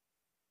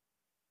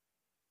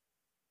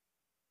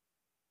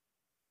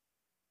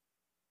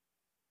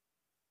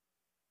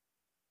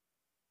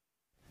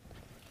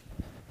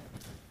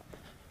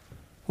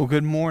Well,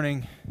 good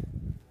morning.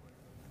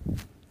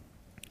 If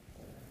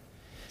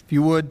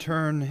you would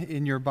turn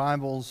in your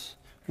Bibles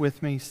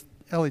with me.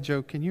 Ellie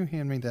Jo, can you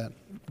hand me that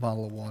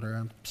bottle of water?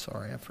 I'm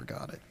sorry, I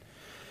forgot it.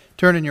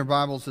 Turn in your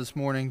Bibles this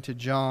morning to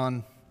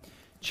John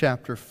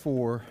chapter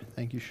 4.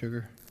 Thank you,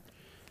 Sugar.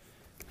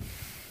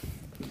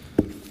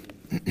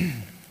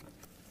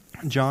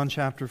 John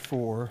chapter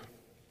 4.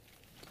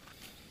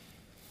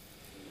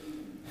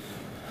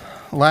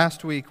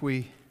 Last week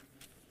we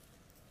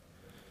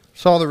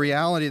saw the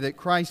reality that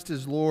Christ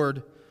is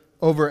Lord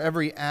over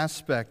every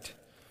aspect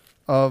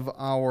of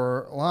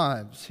our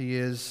lives. He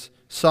is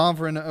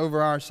sovereign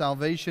over our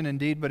salvation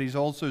indeed, but He's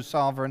also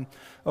sovereign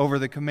over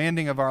the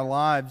commanding of our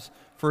lives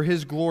for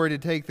His glory to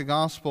take the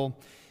gospel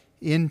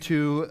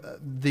into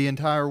the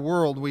entire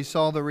world. We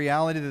saw the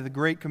reality that the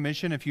Great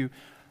Commission, if you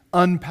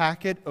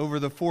unpack it over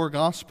the four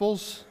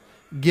Gospels,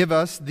 give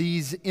us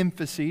these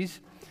emphases: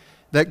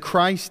 that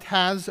Christ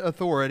has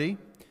authority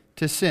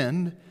to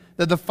send,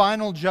 that the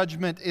final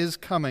judgment is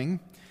coming,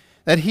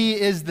 that He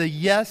is the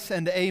yes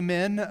and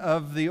amen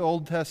of the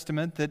Old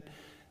Testament, that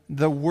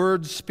the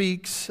Word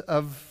speaks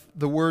of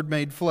the Word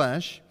made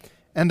flesh,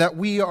 and that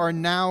we are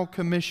now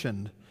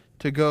commissioned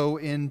to go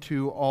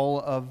into all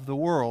of the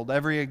world.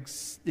 Every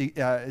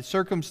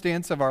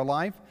circumstance of our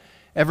life,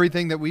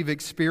 everything that we've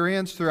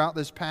experienced throughout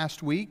this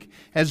past week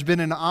has been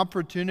an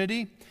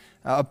opportunity,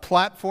 a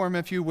platform,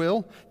 if you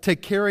will, to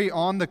carry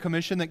on the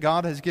commission that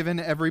God has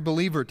given every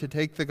believer to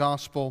take the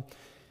gospel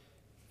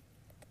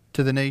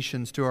to the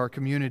nations, to our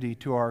community,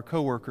 to our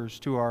coworkers,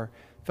 to our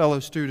fellow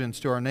students,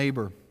 to our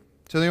neighbor.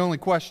 So the only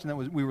question that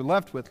we were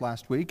left with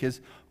last week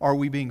is, are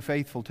we being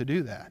faithful to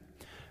do that?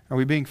 Are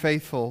we being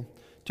faithful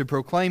to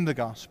proclaim the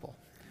gospel?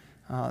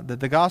 That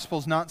the gospel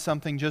is not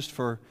something just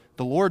for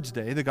the Lord's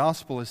day. The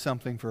gospel is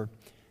something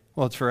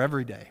it's for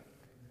every day.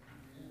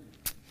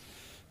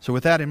 So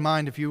with that in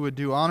mind, if you would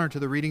do honor to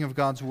the reading of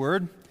God's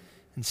Word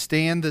and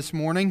stand this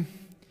morning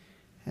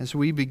as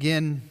we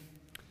begin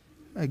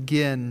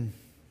again.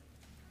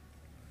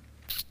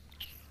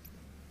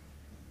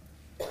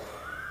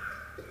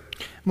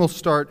 We'll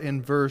start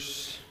in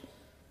verse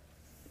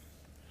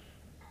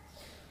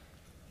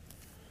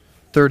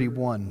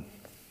 31.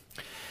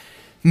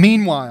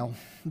 Meanwhile,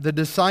 the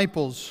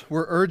disciples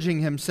were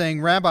urging Him,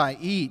 saying, "Rabbi,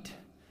 eat."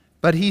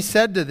 But He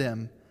said to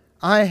them,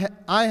 I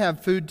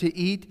have food to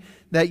eat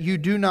that you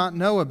do not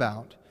know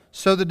about."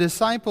 So the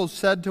disciples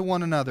said to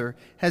one another,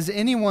 "Has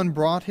anyone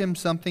brought Him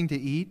something to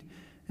eat?"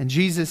 And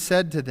Jesus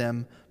said to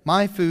them,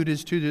 "My food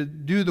is to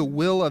do the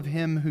will of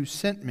Him who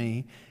sent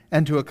me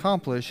and to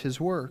accomplish His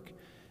work.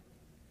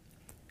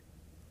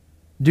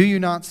 Do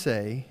you not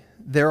say,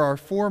 'There are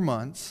 4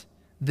 months,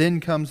 then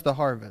comes the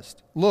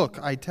harvest'? Look,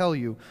 I tell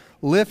you,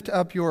 lift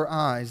up your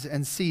eyes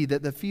and see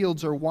that the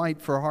fields are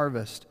white for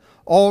harvest.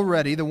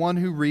 Already the one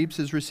who reaps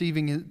is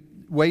receiving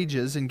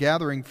wages and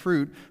gathering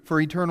fruit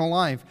for eternal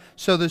life,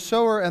 so the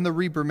sower and the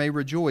reaper may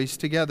rejoice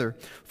together.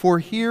 For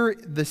here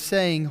the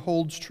saying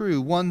holds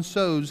true, one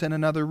sows and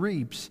another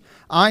reaps.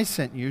 I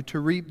sent you to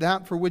reap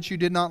that for which you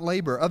did not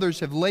labor. Others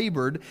have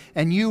labored,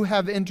 and you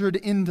have entered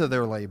into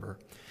their labor."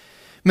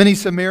 Many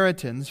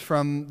Samaritans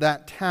from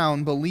that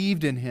town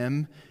believed in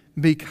Him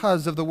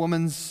because of the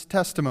woman's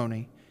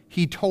testimony.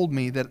 "He told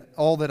me that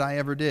all that I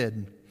ever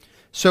did."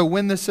 So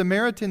when the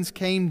Samaritans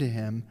came to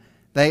Him,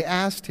 they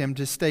asked Him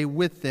to stay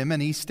with them,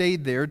 and He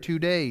stayed there 2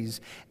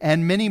 days.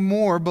 And many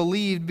more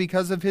believed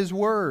because of His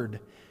word.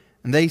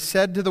 And they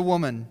said to the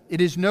woman,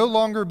 "It is no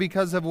longer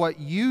because of what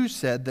you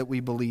said that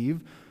we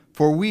believe,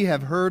 for we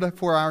have heard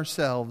for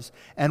ourselves,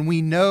 and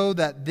we know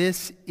that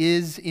this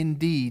is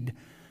indeed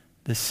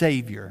the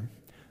Savior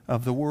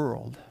of the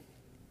world."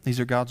 These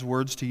are God's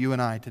words to you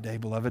and I today,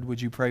 beloved.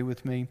 Would you pray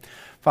with me?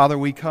 Father,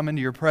 we come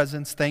into your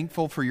presence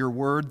thankful for your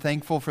word,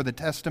 thankful for the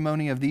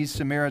testimony of these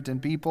Samaritan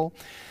people,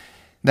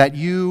 that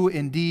you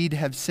indeed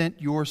have sent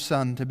your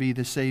Son to be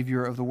the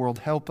Savior of the world.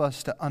 Help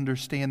us to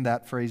understand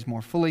that phrase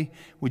more fully.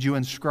 Would you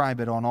inscribe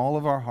it on all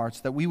of our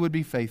hearts, that we would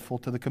be faithful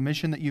to the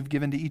commission that you've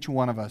given to each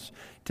one of us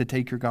to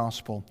take your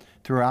gospel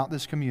throughout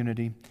this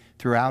community,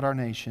 throughout our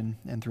nation,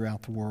 and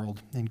throughout the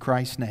world. In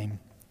Christ's name,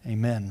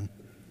 amen.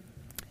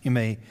 You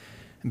may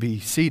be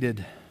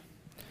seated.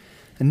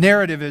 The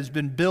narrative has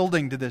been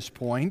building to this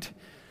point,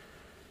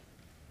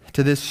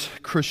 to this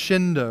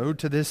crescendo,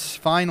 to this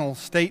final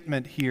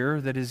statement here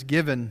that is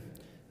given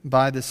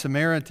by the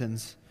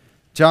Samaritans.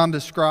 John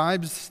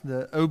describes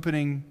the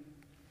opening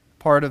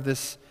part of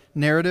this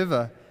narrative,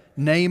 a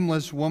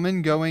nameless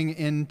woman going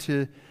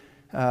into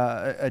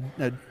a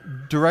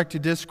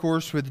direct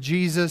discourse with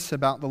Jesus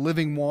about the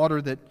living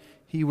water that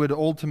He would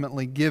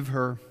ultimately give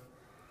her.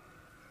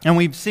 And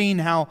we've seen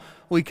how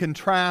we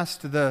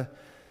contrast the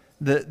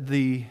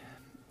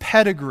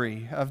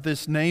pedigree of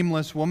this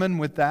nameless woman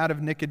with that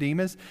of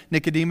Nicodemus.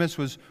 Nicodemus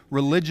was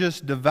religious,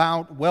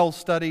 devout,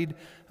 well-studied,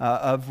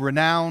 of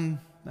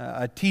renown,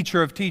 a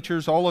teacher of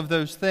teachers, all of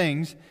those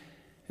things.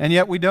 And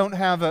yet we don't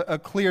have a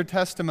clear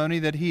testimony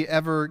that he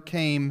ever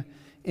came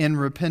in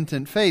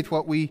repentant faith.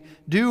 What we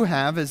do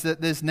have is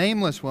that this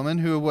nameless woman,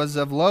 who was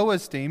of low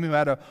esteem, who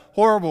had a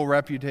horrible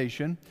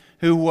reputation,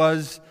 who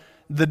was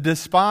the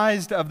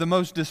despised of the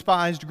most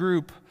despised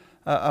group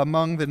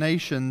among the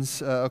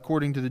nations,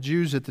 according to the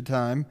Jews at the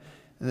time,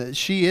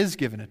 she is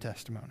given a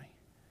testimony.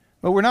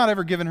 But we're not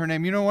ever given her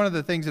name. You know, one of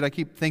the things that I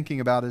keep thinking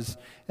about is,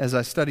 as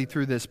I study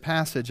through this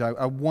passage,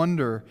 I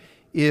wonder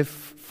if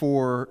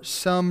for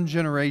some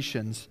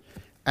generations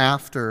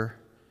after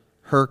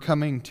her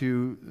coming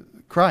to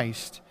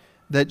Christ,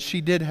 that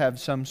she did have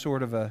some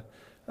sort of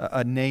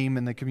a name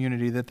in the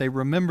community, that they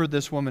remembered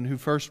this woman who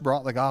first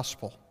brought the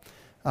gospel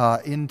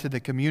into the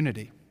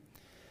community.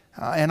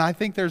 And I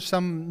think there's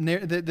something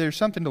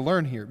to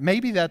learn here.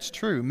 Maybe that's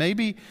true.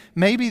 Maybe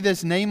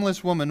this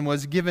nameless woman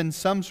was given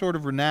some sort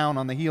of renown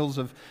on the heels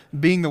of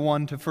being the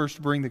one to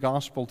first bring the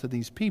gospel to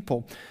these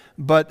people.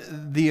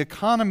 But the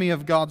economy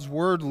of God's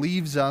Word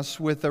leaves us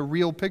with a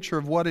real picture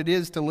of what it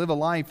is to live a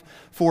life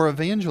for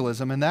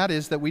evangelism. And that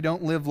is that we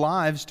don't live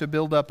lives to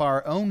build up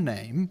our own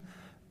name,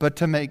 but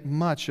to make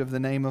much of the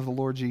name of the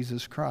Lord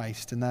Jesus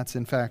Christ. And that's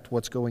in fact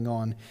what's going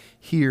on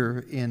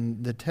here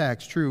in the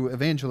text. True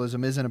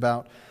evangelism isn't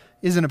about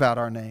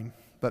our name,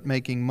 but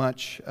making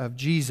much of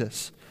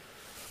Jesus.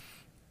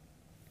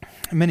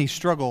 Many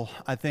struggle,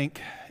 I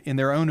think, in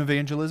their own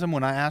evangelism.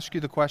 When I ask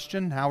you the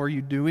question, how are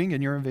you doing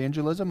in your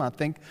evangelism? I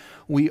think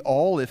we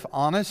all, if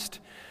honest,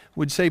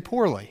 would say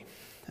poorly.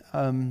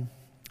 And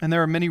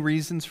there are many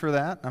reasons for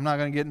that. I'm not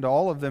going to get into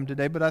all of them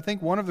today, but I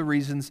think one of the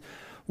reasons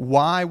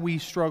why we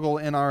struggle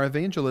in our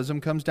evangelism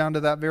comes down to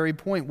that very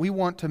point. We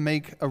want to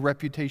make a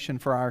reputation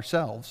for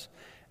ourselves.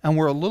 And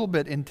we're a little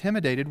bit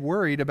intimidated,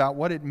 worried about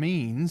what it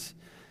means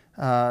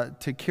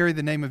to carry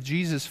the name of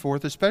Jesus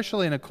forth,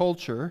 especially in a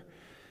culture,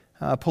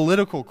 a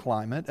political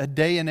climate, a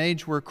day and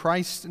age where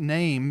Christ's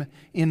name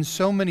in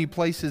so many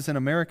places in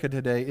America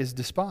today is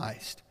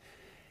despised.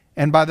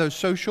 And by those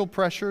social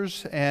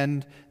pressures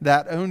and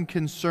that own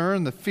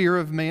concern, the fear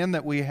of man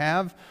that we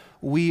have,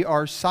 we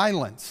are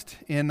silenced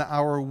in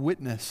our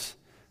witness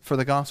for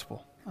the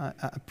gospel. I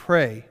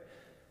pray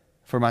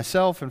for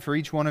myself and for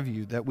each one of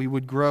you that we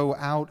would grow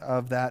out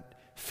of that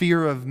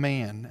fear of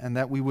man and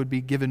that we would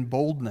be given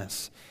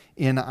boldness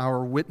in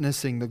our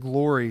witnessing the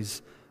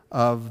glories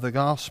of the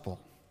gospel.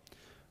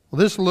 Well,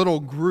 this little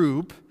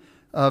group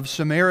of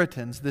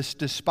Samaritans, this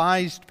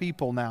despised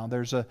people now,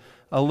 there's a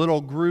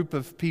little group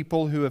of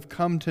people who have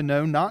come to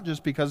know, not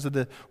just because of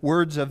the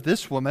words of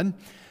this woman,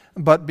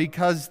 but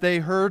because they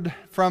heard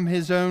from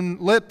his own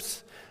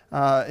lips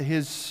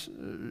his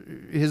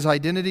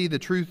identity, the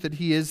truth that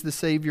he is the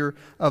Savior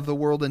of the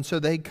world. And so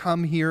they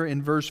come here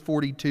in verse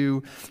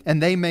 42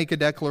 and they make a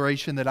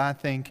declaration that I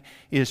think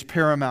is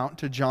paramount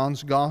to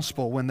John's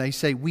gospel when they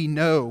say, we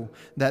know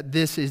that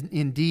this is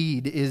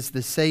indeed is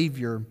the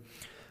Savior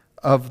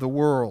of the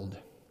world.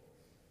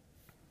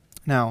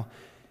 Now,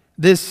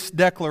 this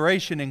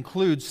declaration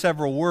includes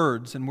several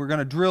words, and we're going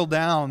to drill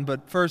down,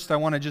 but first I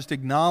want to just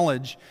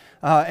acknowledge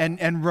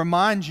and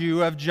remind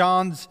you of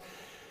John's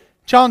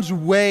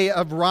way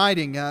of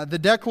writing. The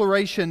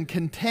declaration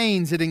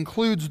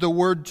includes the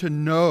word to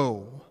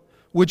know,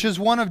 which is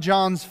one of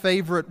John's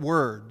favorite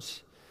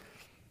words.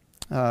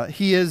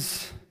 He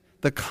is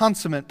the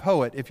consummate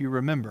poet, if you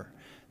remember.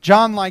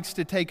 John likes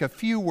to take a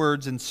few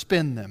words and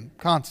spin them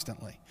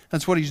constantly.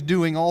 That's what he's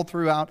doing all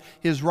throughout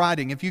his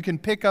writing. If you can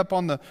pick up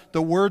on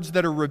the words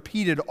that are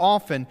repeated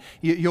often,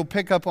 you'll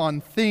pick up on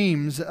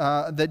themes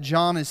that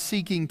John is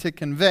seeking to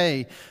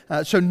convey.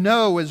 So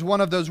know is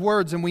one of those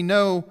words, and we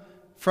know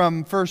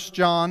from 1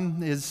 John,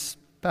 his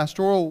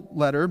pastoral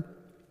letter,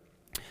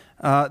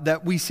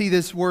 that we see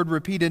this word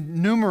repeated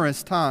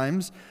numerous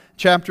times.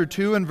 Chapter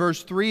 2 and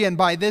verse 3, and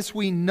by this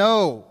we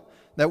know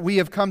that we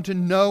have come to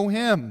know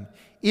Him,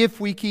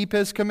 if we keep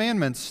His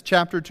commandments.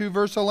 Chapter 2,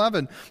 verse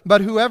 11, but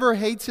whoever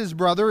hates his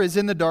brother is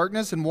in the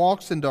darkness and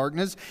walks in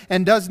darkness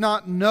and does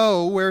not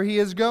know where he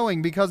is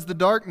going, because the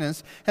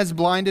darkness has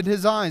blinded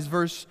his eyes.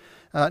 Verse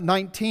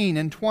 19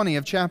 and 20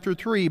 of chapter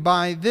 3,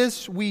 by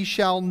this we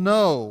shall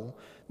know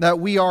that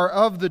we are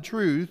of the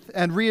truth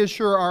and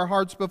reassure our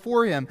hearts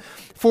before Him.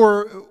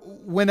 For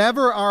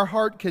whenever our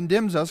heart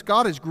condemns us,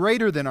 God is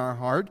greater than our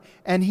heart,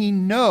 and He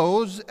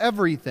knows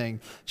everything.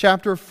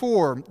 Chapter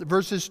 4,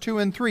 verses 2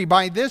 and 3.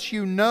 By this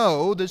you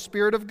know the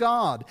Spirit of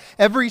God.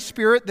 Every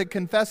spirit that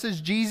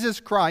confesses Jesus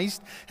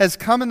Christ has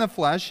come in the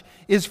flesh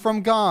is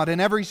from God, and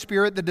every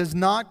spirit that does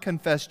not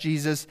confess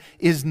Jesus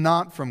is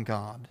not from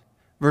God.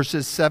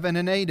 Verses 7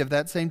 and 8 of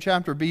that same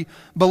chapter.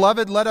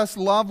 Beloved, let us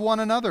love one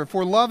another,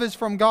 for love is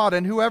from God,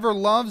 and whoever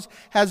loves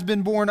has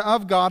been born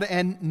of God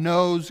and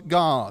knows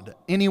God.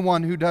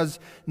 Anyone who does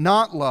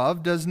not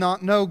love does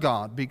not know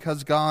God,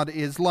 because God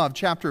is love.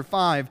 Chapter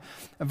 5,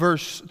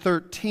 verse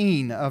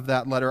 13 of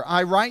that letter.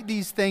 I write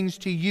these things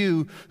to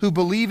you who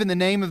believe in the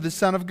name of the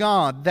Son of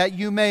God, that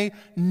you may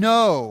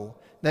know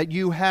that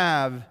you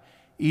have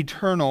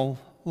eternal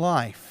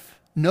life.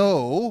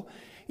 Know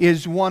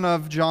is one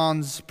of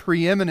John's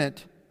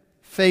preeminent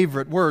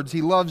favorite words.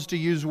 He loves to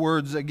use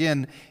words,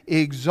 again,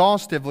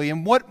 exhaustively.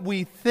 And what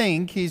we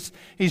think he's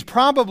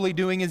probably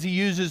doing is he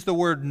uses the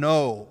word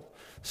know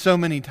so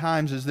many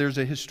times as there's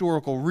a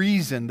historical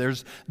reason.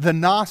 There's the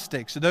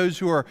Gnostics, those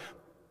who are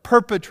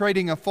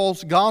perpetrating a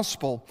false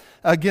gospel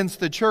against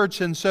the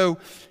church. And so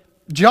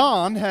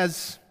John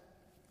has,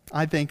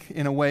 I think,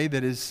 in a way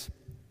that is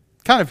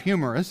kind of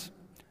humorous,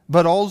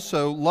 but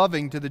also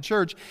loving to the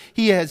church,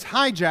 he has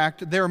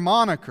hijacked their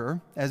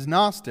moniker as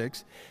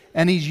Gnostics,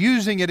 and he's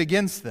using it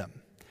against them.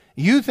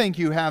 You think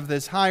you have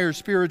this higher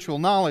spiritual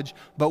knowledge,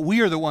 but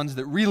we are the ones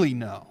that really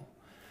know.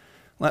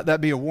 Let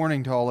that be a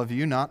warning to all of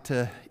you, not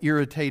to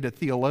irritate a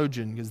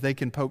theologian, because they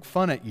can poke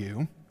fun at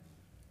you,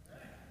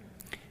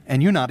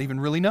 and you not even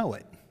really know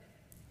it.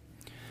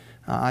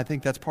 I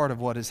think that's part of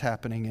what is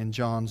happening in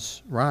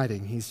John's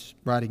writing. He's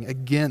writing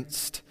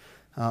against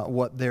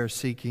what they're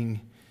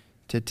seeking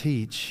to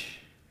teach.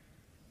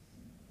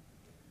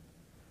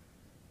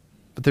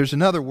 But there's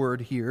another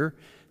word here,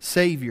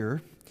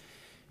 Savior.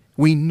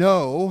 We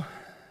know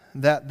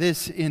that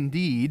this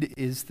indeed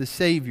is the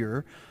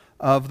Savior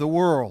of the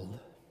world.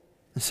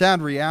 The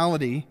sad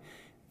reality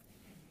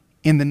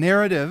in the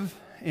narrative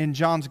in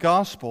John's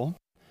Gospel,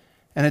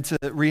 and it's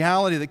a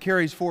reality that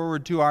carries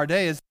forward to our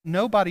day, is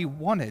nobody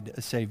wanted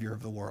a Savior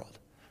of the world.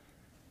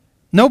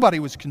 Nobody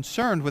was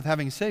concerned with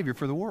having a Savior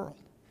for the world.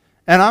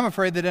 And I'm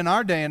afraid that in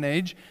our day and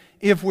age,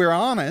 if we're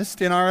honest,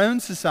 in our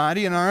own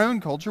society, in our own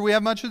culture, we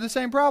have much of the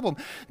same problem.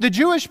 The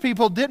Jewish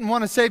people didn't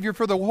want a Savior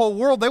for the whole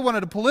world. They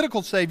wanted a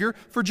political Savior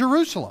for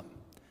Jerusalem.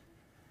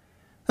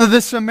 The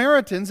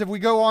Samaritans, if we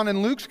go on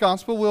in Luke's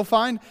Gospel, we'll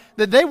find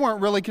that they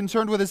weren't really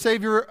concerned with a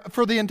Savior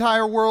for the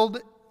entire world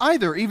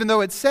either, even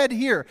though it's said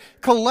here,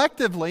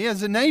 collectively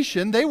as a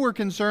nation, they were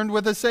concerned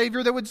with a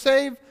Savior that would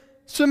save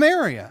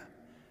Samaria.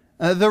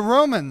 The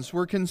Romans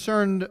were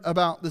concerned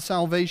about the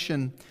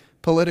salvation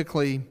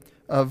politically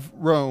of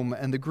Rome,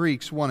 and the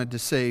Greeks wanted to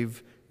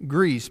save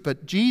Greece.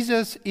 But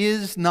Jesus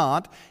is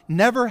not,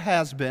 never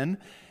has been,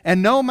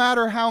 and no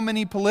matter how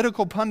many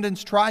political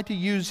pundits try to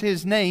use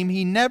His name,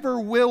 He never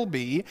will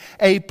be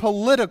a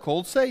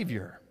political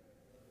Savior.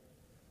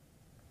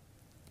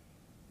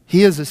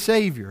 He is a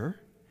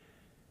Savior,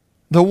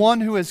 the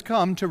one who has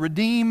come to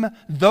redeem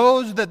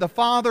those that the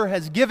Father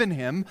has given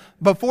Him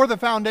before the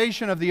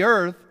foundation of the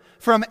earth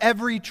from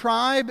every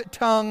tribe,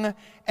 tongue,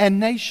 and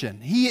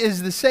nation. He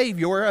is the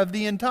Savior of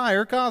the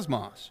entire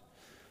cosmos.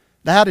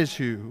 That is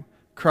who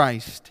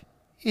Christ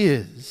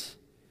is.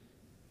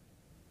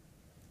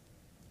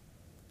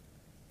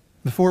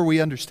 Before we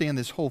understand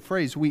this whole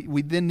phrase,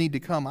 we then need to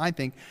come, I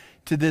think,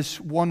 to this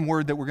one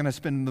word that we're going to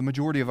spend the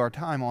majority of our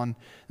time on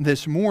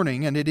this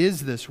morning, and it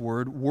is this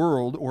word,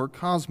 world or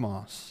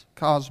cosmos.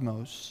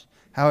 Cosmos,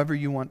 however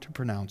you want to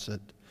pronounce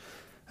it.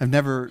 I've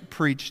never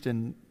preached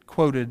and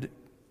quoted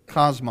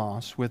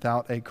cosmos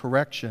without a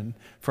correction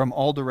from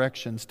all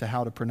directions to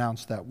how to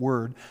pronounce that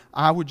word.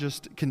 I would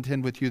just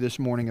contend with you this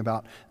morning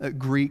about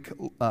Greek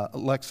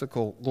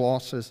lexical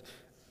glosses.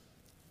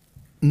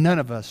 None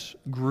of us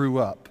grew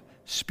up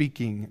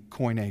speaking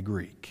Koine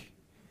Greek.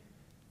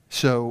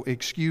 So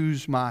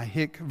excuse my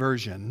hick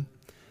version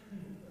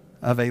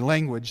of a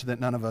language that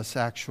none of us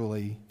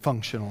actually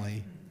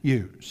functionally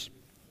use.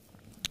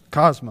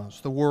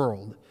 Cosmos, the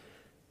world.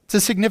 It's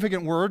a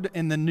significant word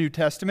in the New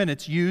Testament.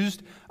 It's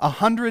used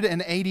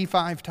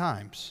 185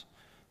 times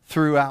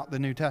throughout the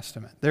New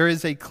Testament. There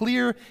is a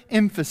clear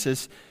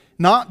emphasis,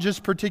 not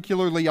just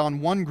particularly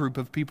on one group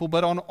of people,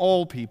 but on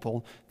all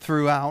people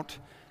throughout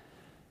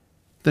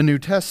the New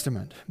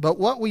Testament. But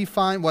what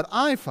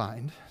I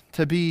find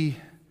to be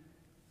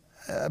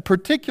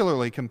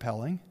particularly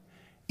compelling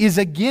is,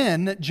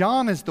 again,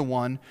 John is the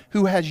one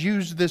who has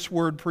used this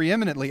word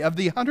preeminently. Of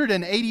the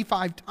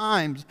 185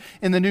 times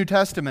in the New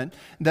Testament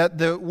that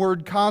the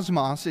word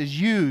cosmos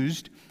is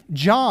used,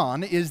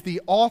 John is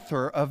the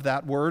author of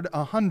that word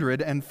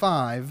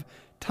 105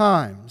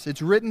 times.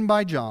 It's written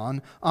by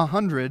John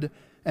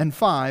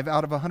 105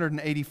 out of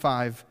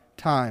 185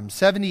 times.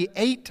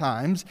 78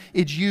 times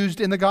it's used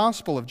in the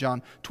Gospel of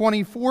John.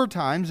 24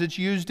 times it's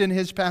used in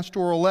his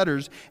pastoral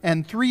letters,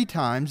 and 3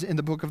 times in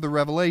the book of the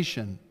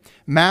Revelation.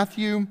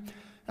 Matthew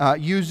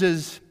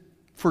uses,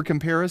 for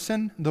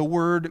comparison, the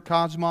word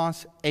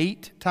cosmos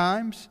 8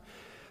 times.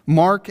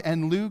 Mark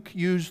and Luke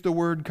use the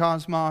word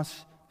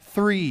cosmos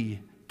 3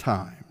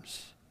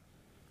 times.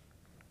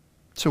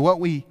 So what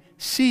we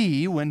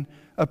see when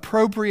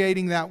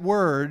appropriating that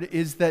word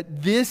is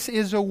that this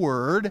is a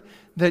word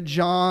that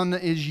John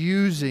is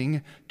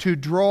using to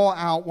draw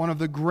out one of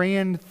the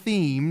grand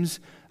themes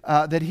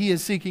that he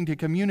is seeking to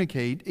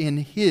communicate in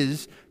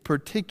his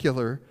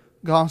particular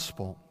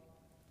gospel.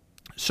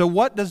 So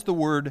what does the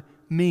word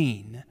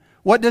mean?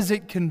 What does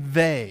it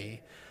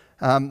convey?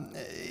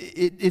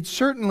 It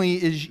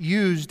certainly is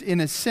used in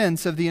a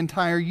sense of the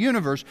entire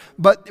universe,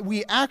 but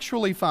we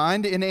actually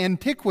find in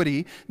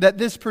antiquity that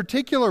this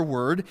particular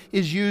word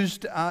is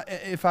used,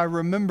 if I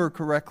remember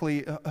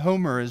correctly,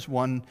 Homer is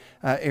one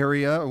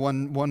area,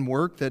 one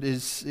work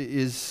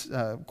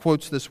that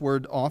quotes this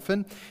word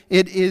often.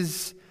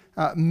 It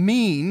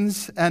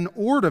means an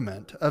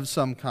ornament of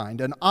some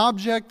kind, an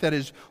object that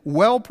is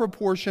well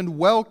proportioned,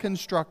 well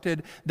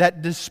constructed,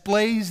 that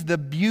displays the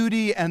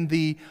beauty and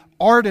the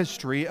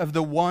artistry of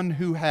the one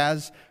who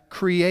has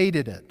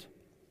created it.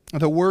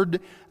 The word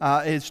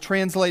is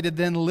translated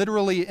then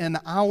literally in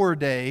our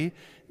day,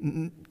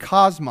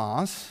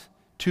 cosmos,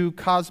 to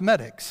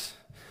cosmetics.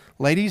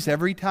 Ladies,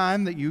 every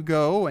time that you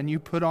go and you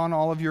put on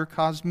all of your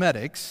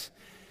cosmetics,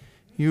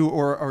 you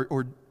are,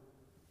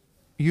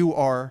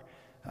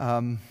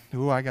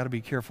 I got to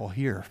be careful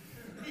here.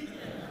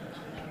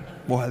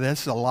 Boy,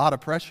 that's a lot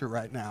of pressure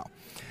right now.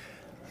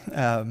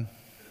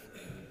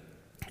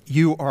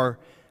 You are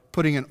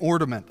putting an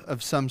ornament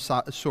of some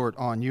sort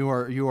on. You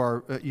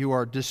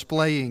are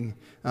displaying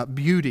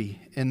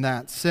beauty in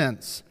that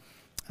sense.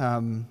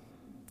 And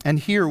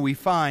here we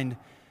find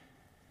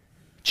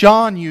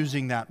John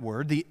using that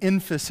word, the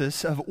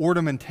emphasis of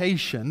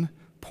ornamentation,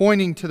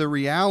 pointing to the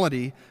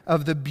reality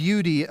of the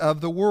beauty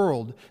of the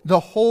world. The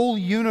whole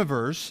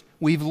universe,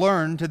 we've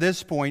learned to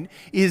this point,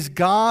 is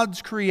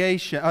God's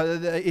creation,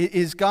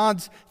 is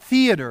God's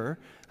theater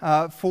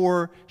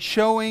for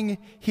showing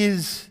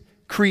His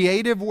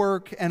creative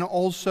work and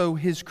also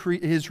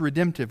His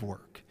redemptive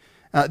work.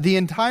 The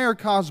entire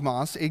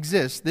cosmos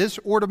exists, this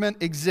ornament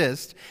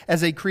exists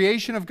as a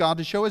creation of God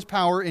to show His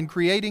power in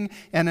creating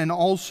and then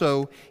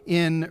also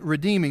in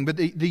redeeming. But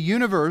the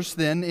universe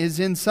then is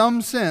in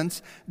some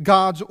sense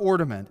God's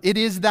ornament. It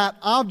is that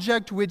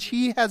object which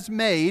He has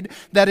made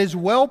that is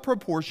well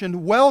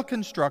proportioned, well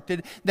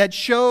constructed, that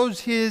shows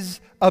His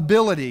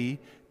ability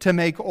to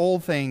make all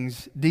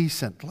things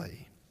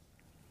decently.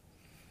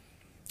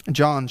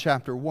 John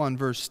chapter 1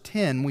 verse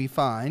 10 we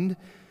find,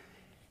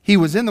 He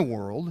was in the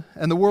world,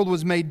 and the world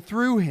was made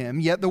through Him,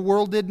 yet the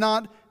world did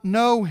not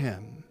know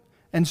Him.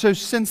 And so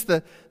since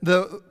the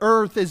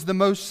earth is the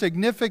most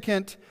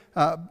significant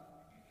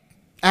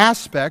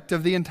aspect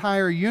of the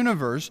entire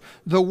universe,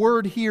 the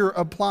word here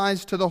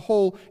applies to the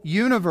whole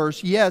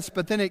universe, yes,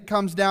 but then it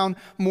comes down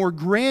more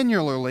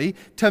granularly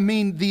to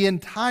mean the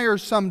entire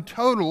sum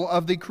total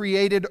of the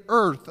created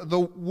earth,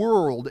 the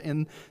world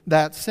in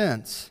that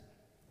sense.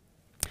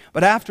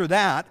 But after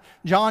that,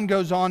 John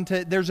goes on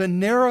to, there's a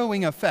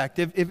narrowing effect.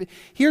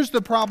 Here's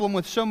the problem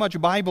with so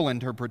much Bible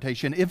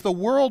interpretation. If the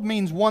world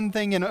means one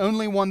thing and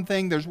only one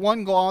thing, there's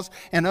one gloss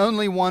and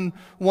only one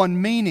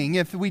meaning.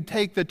 If we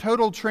take the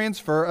total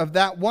transfer of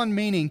that one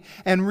meaning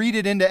and read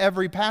it into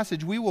every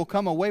passage, we will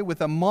come away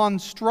with a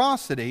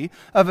monstrosity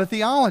of a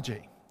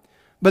theology.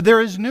 But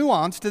there is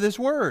nuance to this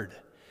word.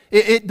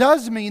 It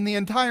does mean the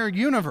entire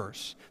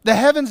universe. The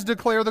heavens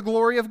declare the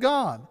glory of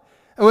God.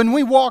 When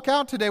we walk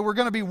out today, we're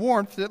going to be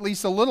warmed at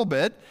least a little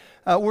bit.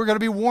 We're going to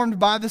be warmed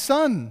by the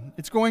sun.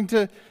 It's going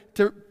to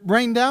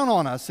rain down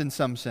on us in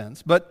some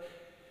sense. But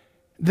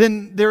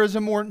then there is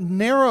a more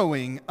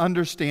narrowing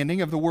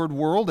understanding of the word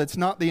world. It's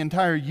not the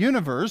entire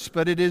universe,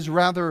 but it is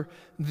rather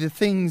the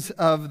things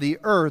of the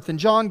earth. And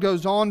John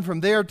goes on from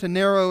there to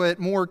narrow it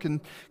more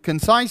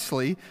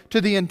concisely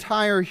to the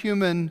entire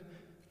human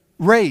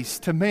race,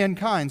 to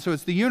mankind. So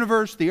it's the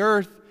universe, the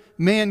earth,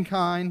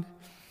 mankind.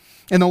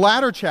 In the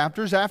latter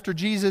chapters, after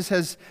Jesus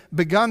has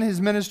begun His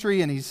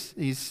ministry and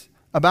he's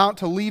about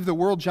to leave the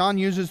world, John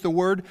uses the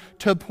word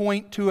to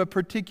point to a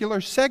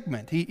particular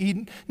segment.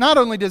 He not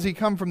only does he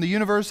come from the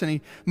universe and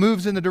he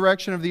moves in the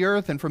direction of the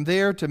earth and from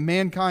there to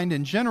mankind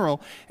in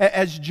general,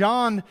 as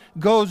John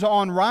goes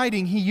on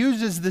writing, he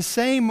uses the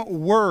same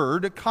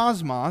word,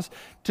 cosmos,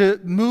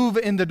 to move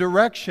in the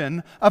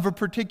direction of a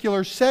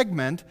particular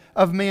segment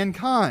of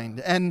mankind.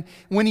 And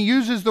when he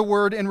uses the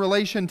word in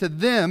relation to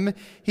them,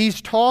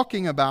 he's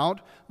talking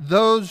about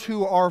those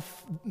who are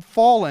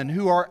fallen,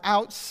 who are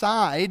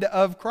outside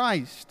of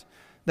Christ.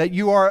 That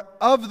you are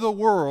of the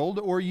world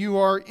or you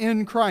are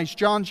in Christ.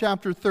 John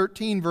chapter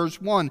 13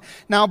 verse 1.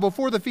 Now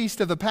before the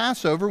feast of the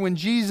Passover, when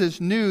Jesus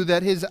knew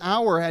that His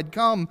hour had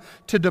come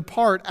to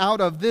depart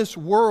out of this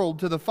world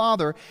to the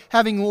Father,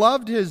 having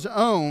loved His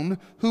own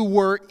who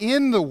were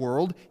in the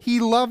world,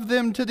 He loved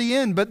them to the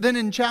end. But then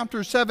in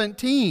chapter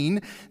 17,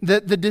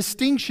 the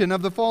distinction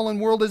of the fallen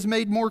world is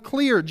made more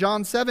clear.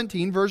 John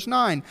 17 verse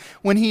 9.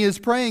 When He is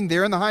praying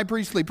there in the high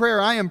priestly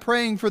prayer, I am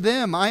praying for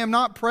them. I am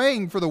not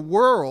praying for the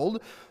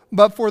world,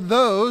 but for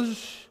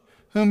those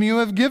whom you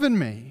have given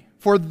me,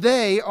 for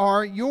they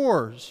are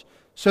yours.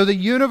 So the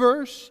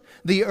universe,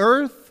 the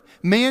earth,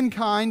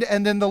 mankind,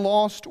 and then the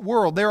lost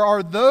world. There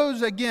are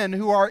those, again,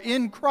 who are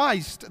in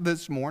Christ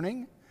this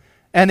morning.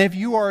 And if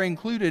you are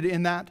included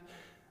in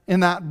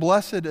that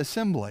blessed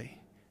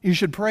assembly, you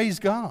should praise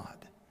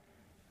God,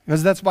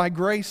 because that's by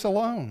grace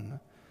alone.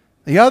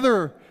 The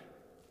other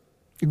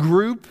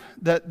group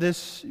that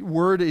this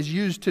word is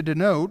used to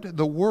denote,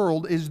 the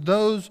world, is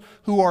those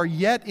who are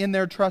yet in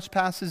their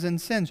trespasses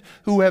and sins,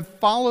 who have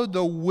followed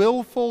the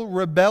willful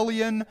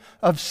rebellion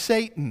of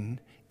Satan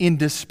in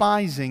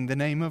despising the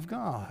name of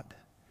God.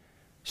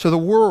 So the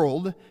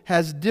world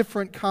has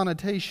different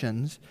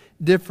connotations,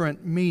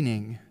 different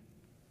meaning.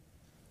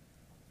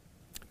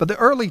 But the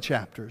early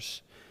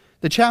chapters,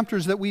 the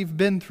chapters that we've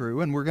been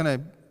through, and we're going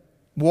to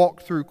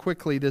walk through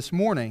quickly this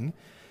morning,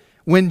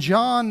 when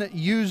John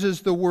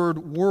uses the word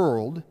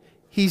world,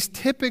 he's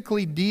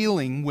typically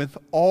dealing with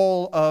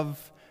all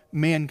of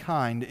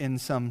mankind in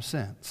some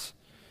sense.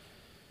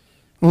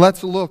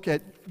 Let's look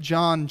at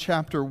John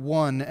chapter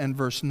 1 and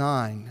verse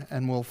 9,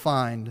 and we'll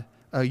find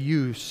a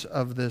use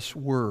of this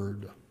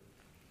word.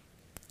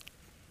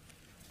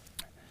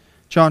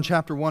 John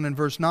chapter 1 and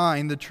verse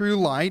 9, the true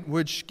light,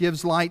 which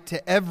gives light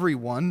to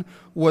everyone,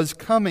 was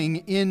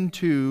coming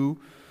into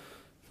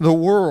the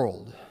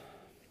world.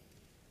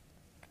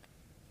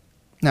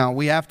 Now,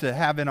 we have to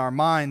have in our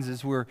minds,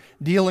 as we're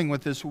dealing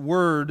with this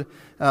word,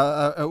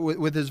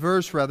 with this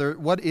verse rather,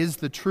 what is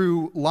the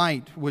true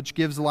light which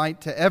gives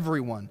light to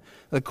everyone?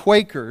 The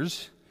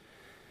Quakers,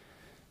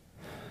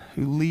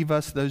 who leave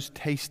us those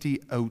tasty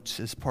oats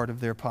as part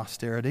of their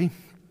posterity,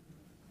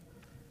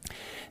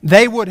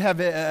 They would have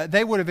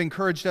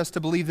encouraged us to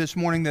believe this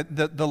morning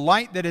that the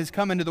light that has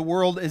come into the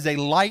world is a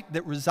light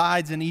that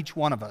resides in each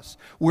one of us.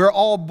 We're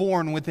all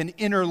born with an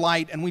inner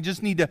light, and we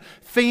just need to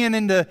fan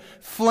into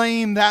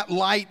flame that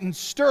light and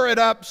stir it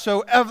up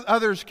so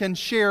others can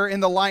share in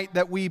the light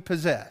that we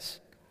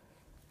possess.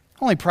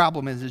 The only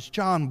problem is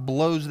John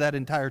blows that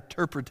entire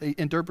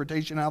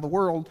interpretation out of the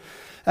world,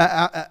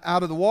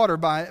 out of the water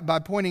by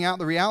pointing out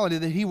the reality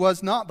that he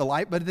was not the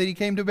light, but that he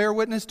came to bear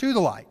witness to the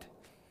light.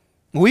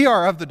 We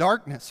are of the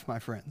darkness, my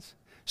friends.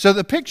 So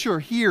the picture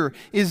here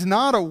is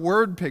not a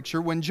word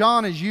picture. When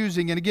John is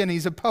using, and again,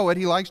 he's a poet,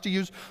 he likes to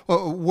use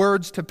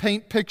words to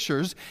paint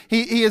pictures.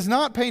 He is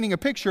not painting a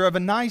picture of a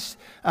nice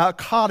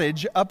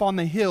cottage up on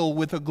the hill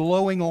with a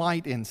glowing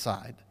light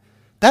inside.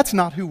 That's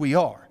not who we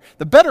are.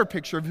 The better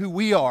picture of who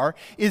we are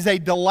is a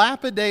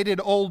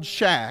dilapidated old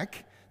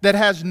shack that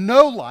has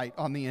no light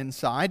on the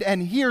inside,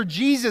 and here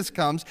Jesus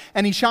comes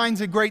and he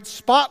shines a great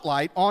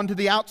spotlight onto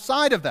the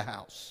outside of the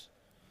house.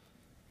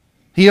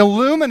 He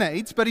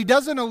illuminates, but he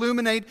doesn't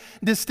illuminate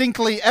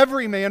distinctly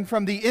every man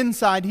from the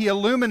inside. He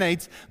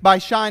illuminates by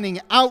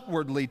shining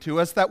outwardly to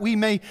us that we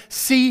may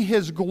see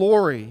his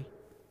glory.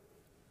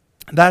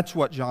 That's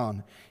what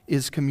John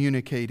is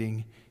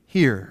communicating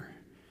here.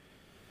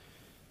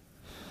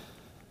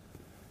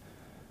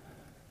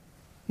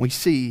 We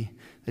see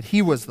that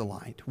he was the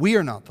light. We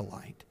are not the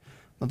light,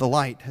 but the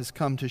light has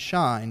come to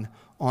shine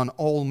on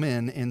all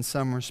men in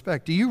some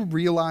respect. Do you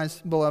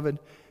realize, beloved,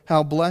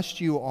 how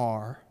blessed you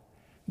are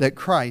that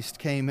Christ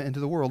came into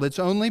the world? It's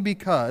only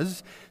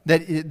because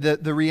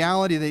that the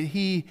reality that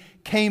he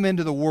came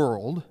into the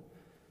world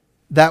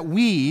that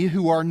we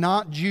who are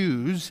not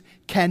Jews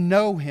can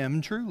know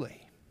him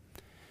truly.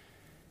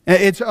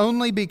 It's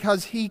only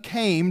because he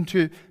came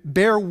to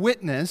bear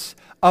witness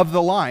of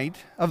the light,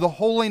 of the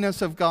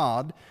holiness of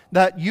God,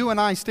 that you and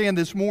I stand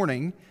this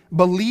morning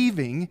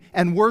believing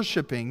and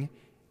worshiping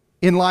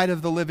in light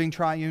of the living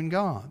triune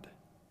God.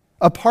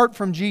 Apart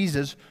from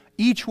Jesus,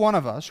 each one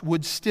of us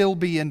would still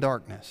be in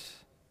darkness.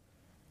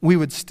 We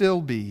would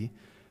still be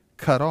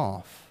cut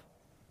off.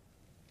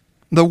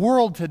 The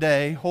world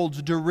today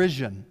holds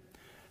derision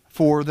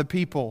for the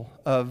people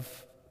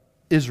of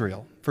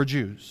Israel, for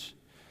Jews.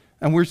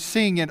 And we're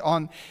seeing it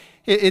on,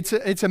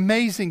 it's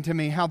amazing to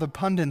me how the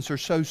pundits are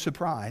so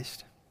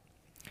surprised.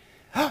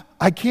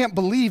 I can't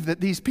believe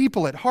that these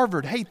people at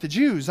Harvard hate the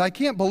Jews. I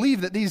can't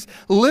believe that these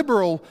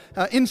liberal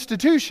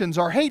institutions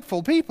are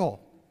hateful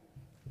people.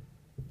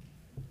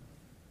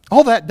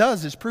 All that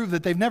does is prove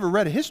that they've never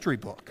read a history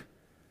book.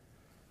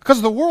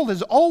 Because the world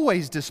has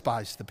always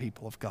despised the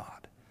people of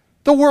God.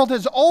 The world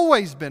has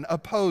always been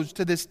opposed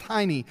to this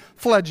tiny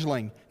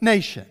fledgling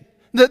nation.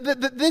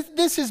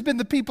 This has been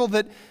the people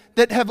that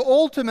have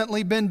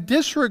ultimately been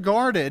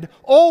disregarded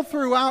all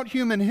throughout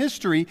human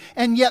history,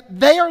 and yet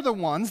they are the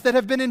ones that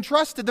have been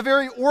entrusted the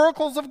very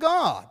oracles of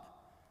God.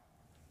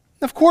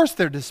 Of course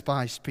they're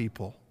despised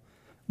people.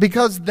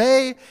 Because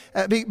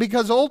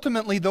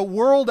ultimately the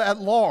world at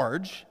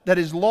large that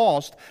is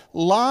lost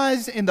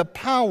lies in the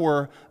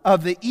power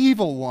of the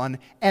evil one,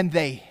 and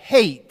they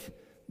hate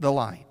the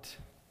light.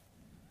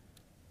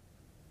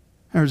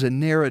 There's a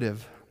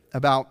narrative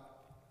about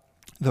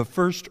the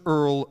first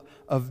Earl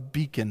of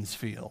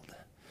Beaconsfield,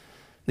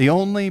 the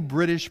only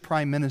British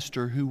Prime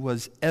Minister who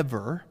was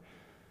ever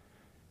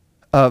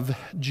of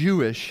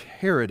Jewish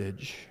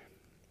heritage.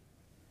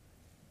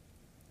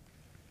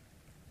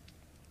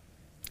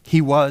 He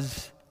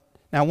was,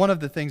 now one of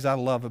the things I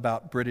love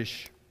about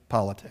British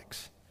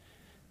politics,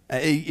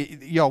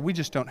 y'all, we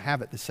just don't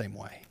have it the same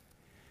way.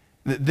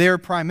 Their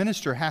prime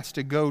minister has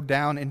to go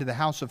down into the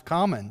House of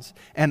Commons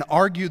and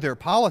argue their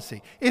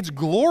policy. It's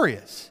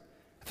glorious.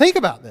 Think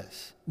about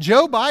this.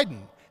 Joe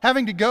Biden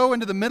having to go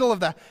into the middle of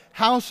the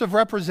House of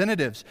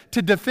Representatives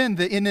to defend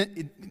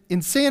the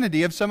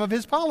insanity of some of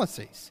his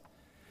policies.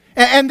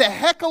 And the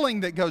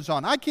heckling that goes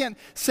on. I can't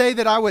say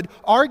that I would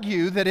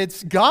argue that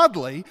it's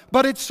godly,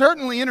 but it's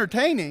certainly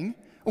entertaining.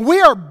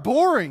 We are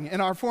boring in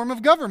our form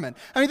of government.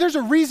 I mean, there's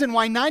a reason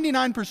why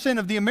 99%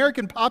 of the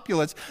American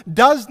populace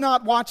does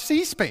not watch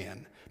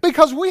C-SPAN.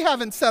 Because we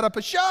haven't set up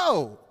a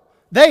show.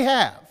 They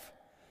have.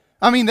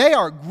 I mean, they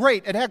are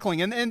great at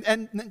heckling.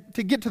 And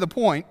to get to the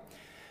point,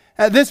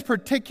 this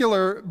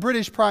particular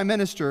British Prime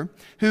Minister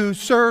who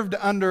served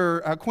under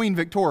Queen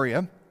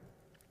Victoria,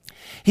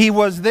 he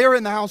was there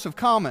in the House of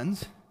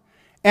Commons,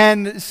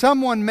 And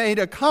someone made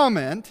a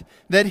comment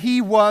that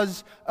he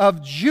was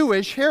of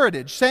Jewish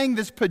heritage, saying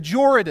this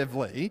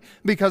pejoratively,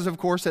 because, of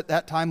course, at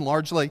that time,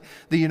 largely,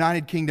 the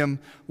United Kingdom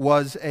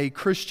was a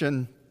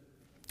Christian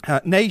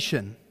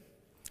nation.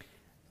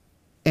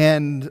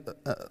 And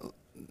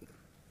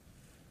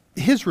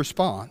his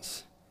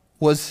response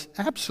was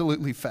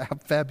absolutely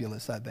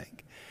fabulous, I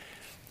think.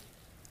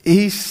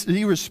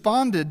 He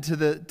responded to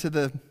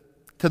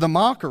the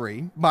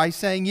mockery by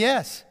saying,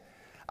 "Yes,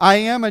 I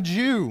am a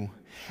Jew.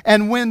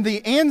 And when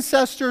the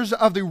ancestors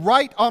of the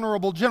right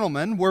honorable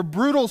gentleman were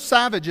brutal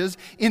savages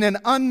in an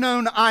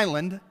unknown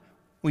island,"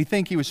 we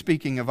think he was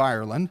speaking of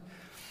Ireland,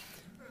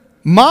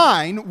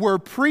 "mine were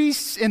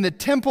priests in the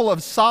temple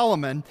of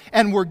Solomon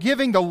and were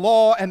giving the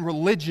law and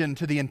religion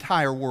to the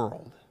entire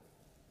world."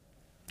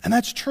 And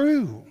that's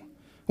true.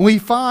 We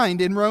find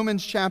in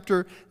Romans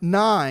chapter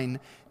 9,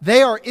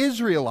 they are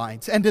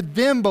Israelites, and to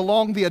them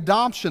belong the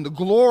adoption, the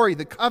glory,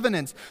 the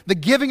covenants, the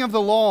giving of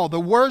the law, the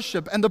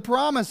worship, and the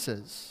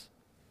promises.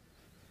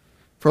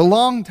 For a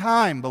long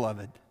time,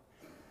 beloved,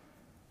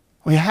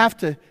 we have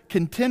to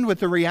contend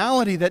with the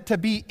reality that to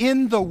be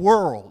in the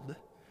world,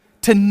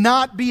 to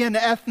not be an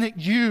ethnic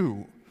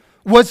Jew,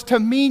 was to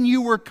mean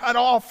you were cut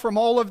off from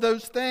all of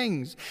those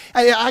things.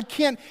 I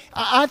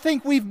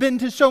think we've been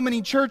to so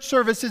many church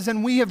services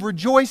and we have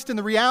rejoiced in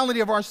the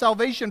reality of our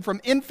salvation from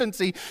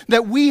infancy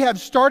that we have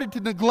started to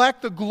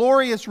neglect the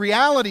glorious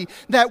reality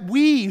that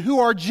we who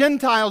are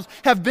Gentiles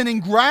have been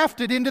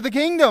engrafted into the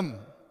kingdom.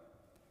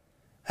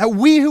 That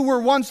we who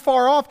were once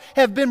far off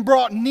have been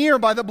brought near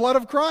by the blood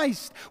of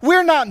Christ.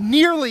 We're not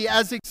nearly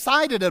as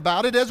excited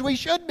about it as we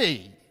should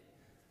be.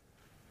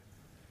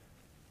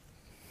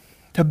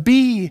 To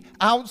be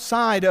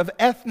outside of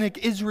ethnic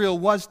Israel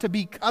was to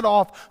be cut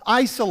off,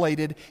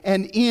 isolated,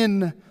 and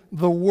in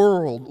the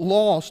world,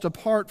 lost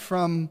apart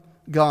from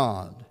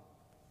God.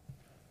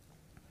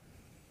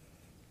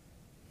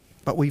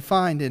 But we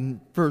find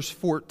in verse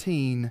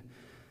 14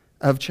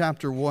 of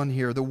chapter 1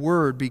 here, "The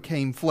Word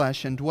became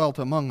flesh and dwelt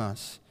among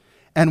us.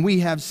 And we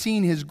have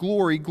seen His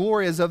glory,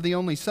 glory as of the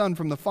only Son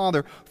from the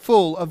Father,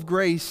 full of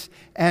grace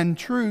and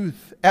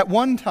truth." At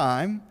one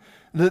time,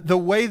 the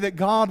way that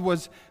God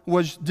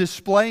was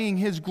displaying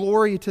His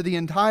glory to the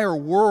entire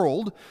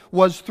world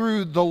was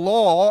through the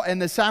law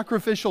and the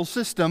sacrificial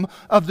system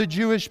of the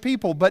Jewish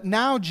people. But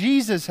now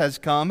Jesus has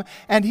come,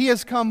 and He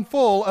has come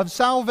full of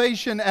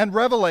salvation and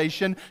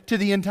revelation to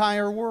the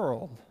entire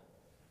world.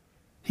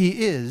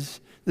 He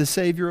is the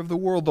Savior of the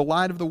world, the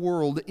light of the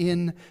world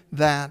in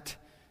that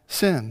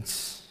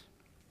sense.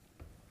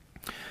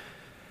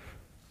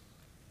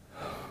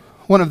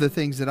 One of the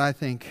things that I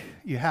think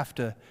you have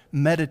to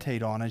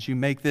meditate on as you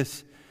make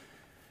this,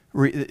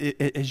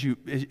 as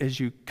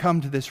you come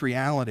to this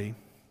reality,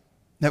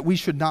 that we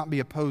should not be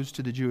opposed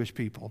to the Jewish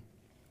people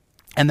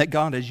and that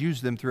God has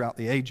used them throughout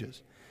the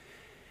ages,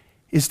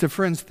 is to,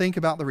 friends, think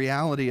about the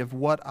reality of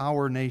what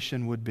our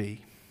nation would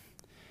be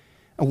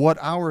and what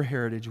our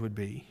heritage would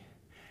be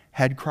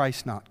had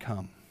Christ not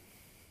come.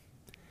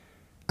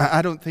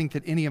 I don't think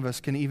that any of us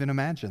can even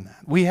imagine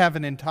that. We have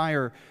an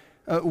entire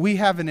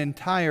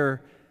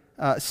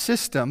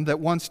system that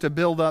wants to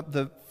build up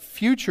the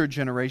future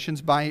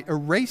generations by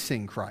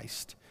erasing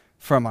Christ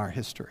from our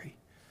history.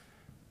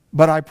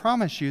 But I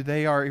promise you,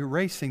 they are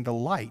erasing the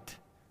light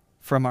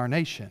from our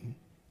nation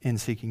in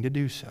seeking to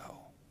do so.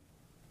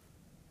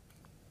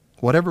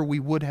 Whatever we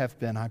would have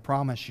been, I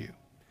promise you,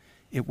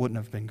 it wouldn't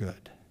have been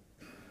good.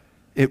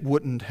 It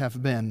wouldn't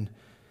have been,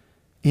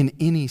 in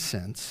any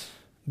sense,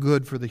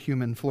 good for the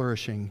human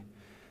flourishing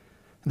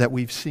that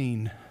we've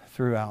seen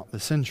throughout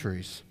the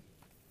centuries.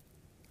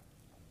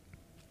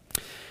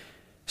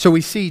 So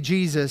we see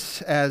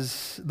Jesus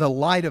as the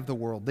light of the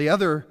world. The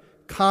other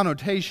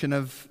connotation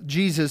of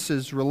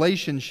Jesus'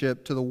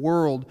 relationship to the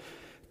world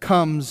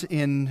comes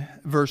in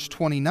verse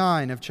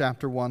 29 of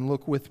chapter 1.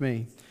 Look with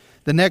me.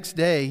 "The next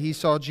day he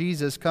saw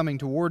Jesus coming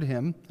toward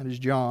him," that is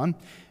John,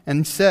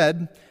 "and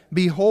said,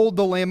 'Behold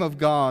the Lamb of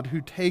God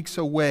who takes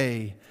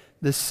away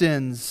the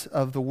sins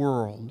of the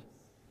world.'"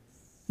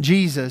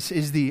 Jesus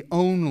is the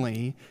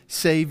only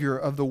Savior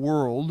of the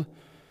world.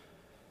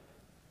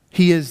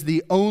 He is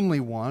the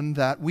only one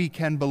that we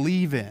can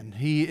believe in.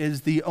 He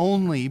is the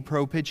only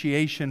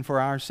propitiation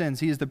for our sins.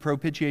 He is the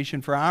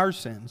propitiation for our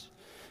sins,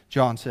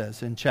 John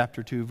says in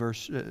chapter 2,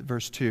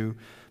 verse 2.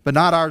 But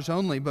not ours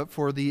only, but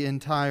for the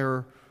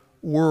entire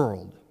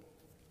world.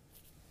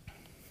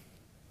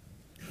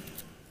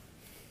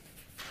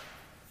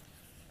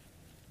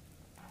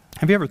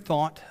 Have you ever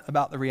thought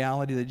about the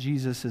reality that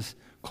Jesus is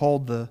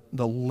called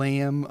the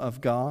Lamb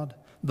of God?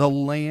 The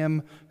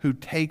Lamb who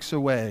takes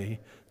away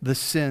the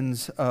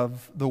sins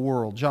of the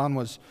world. John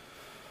was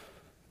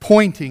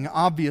pointing,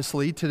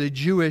 obviously, to the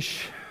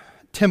Jewish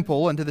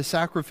temple and to the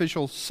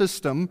sacrificial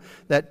system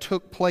that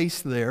took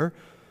place there.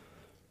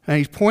 And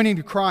he's pointing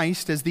to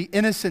Christ as the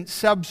innocent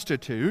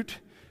substitute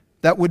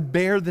that would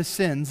bear the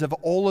sins of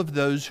all of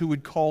those who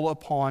would call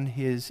upon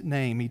His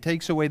name. He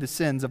takes away the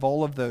sins of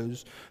all of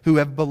those who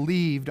have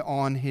believed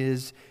on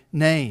His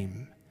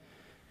name.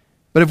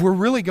 But if we're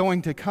really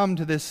going to come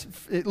to this,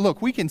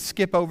 look, we can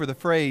skip over the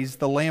phrase,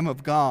 the Lamb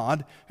of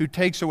God, who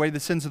takes away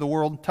the sins of the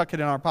world, tuck it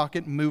in our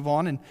pocket and move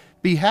on and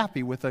be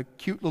happy with a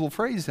cute little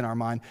phrase in our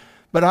mind.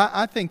 But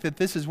I think that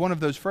this is one of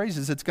those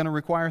phrases that's going to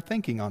require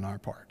thinking on our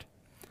part.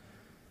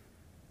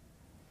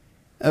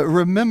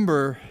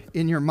 Remember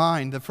in your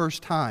mind the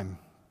first time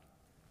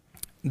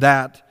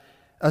that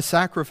a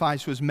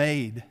sacrifice was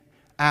made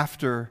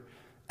after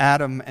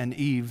Adam and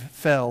Eve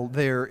fell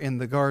there in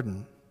the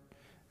garden.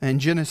 In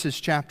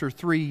Genesis chapter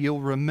 3, you'll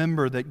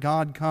remember that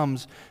God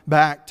comes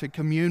back to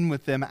commune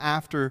with them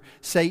after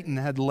Satan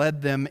had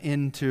led them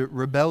into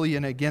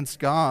rebellion against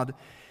God.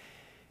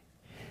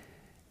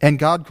 And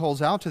God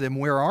calls out to them,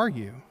 "Where are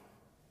you?"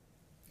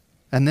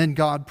 And then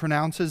God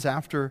pronounces,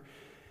 after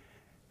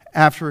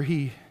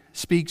he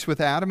speaks with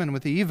Adam and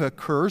with Eve, a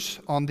curse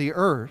on the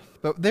earth.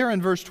 But there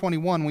in verse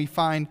 21 we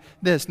find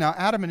this. Now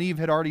Adam and Eve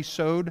had already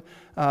sewed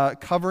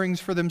coverings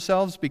for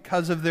themselves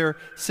because of their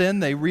sin.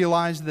 They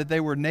realized that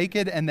they were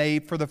naked, and they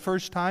for the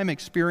first time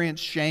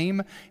experienced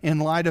shame in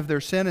light of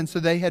their sin. And so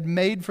they had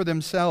made for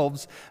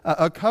themselves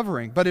a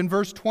covering. But in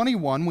verse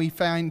 21 we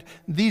find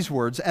these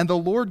words, "And the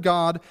Lord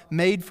God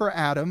made for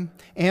Adam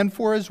and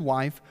for his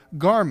wife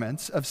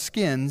garments of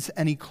skins,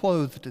 and he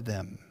clothed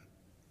them."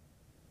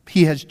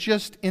 He has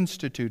just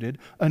instituted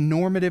a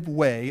normative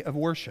way of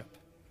worship.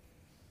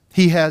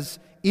 He has,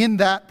 in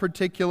that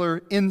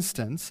particular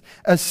instance,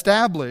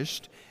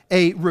 established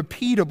a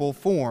repeatable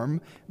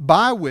form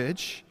by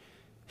which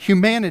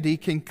humanity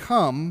can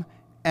come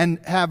and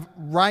have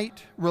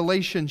right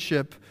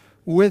relationship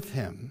with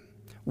Him.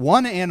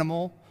 One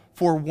animal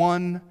for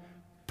one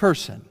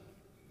person.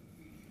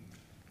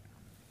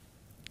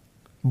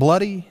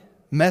 Bloody,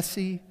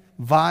 messy,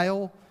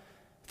 vile.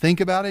 Think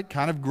about it,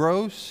 kind of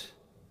gross.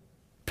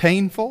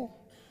 Painful,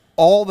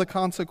 all the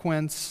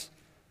consequence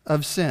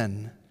of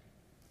sin.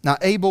 Now,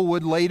 Abel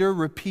would later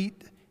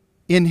repeat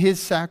in his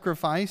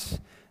sacrifice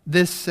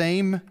this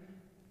same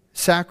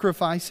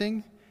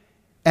sacrificing,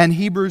 and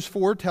Hebrews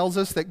 4 tells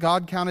us that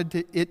God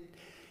counted it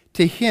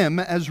to him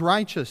as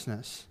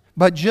righteousness.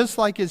 But just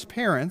like his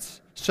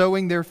parents,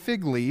 sewing their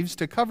fig leaves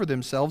to cover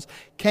themselves,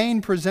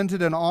 Cain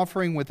presented an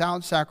offering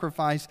without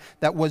sacrifice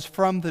that was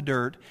from the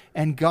dirt,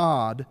 and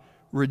God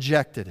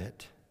rejected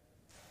it.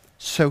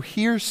 So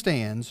here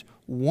stands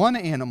one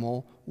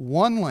animal,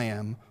 one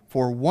lamb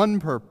for one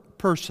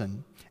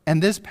person.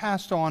 And this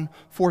passed on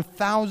for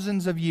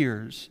thousands of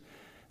years.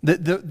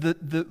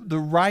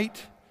 The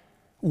right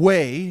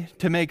way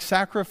to make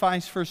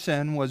sacrifice for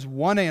sin was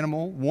one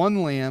animal,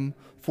 one lamb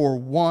for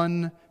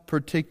one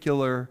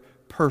particular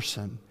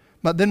person.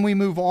 But then we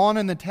move on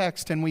in the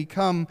text and we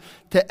come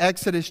to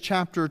Exodus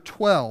chapter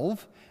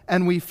 12.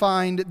 And we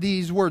find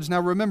these words.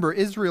 Now remember,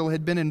 Israel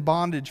had been in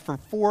bondage for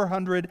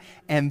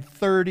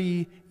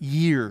 430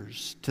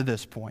 years to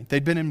this point.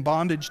 They'd been in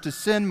bondage to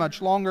sin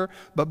much longer,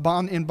 but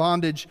in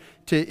bondage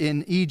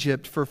in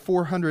Egypt for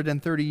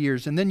 430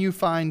 years. And then you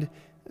find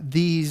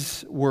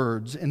these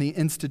words in the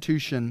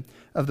institution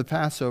of the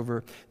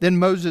Passover. Then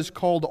Moses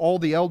called all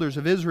the elders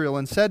of Israel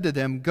and said to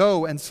them,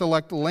 "Go and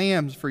select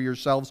lambs for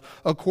yourselves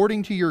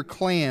according to your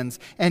clans,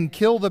 and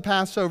kill the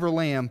Passover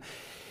lamb.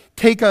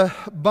 Take a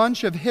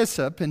bunch of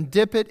hyssop and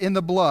dip it in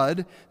the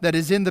blood that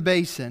is in the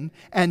basin,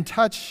 and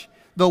touch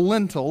the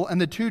lintel and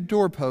the two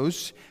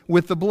doorposts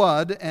with the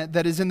blood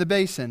that is in the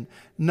basin.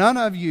 None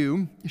of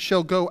you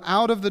shall go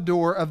out of the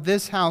door of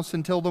this house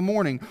until the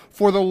morning,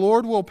 for the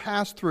Lord will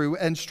pass through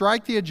and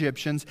strike the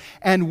Egyptians,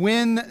 and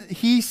when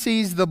he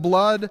sees the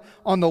blood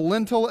on the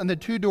lintel and the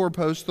two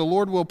doorposts, the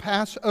Lord will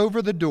pass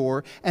over the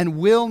door and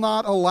will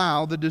not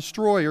allow the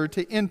destroyer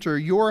to enter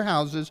your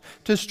houses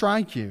to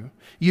strike you.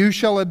 You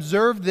shall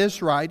observe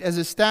this rite as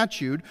a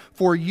statute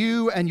for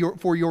you and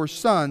for your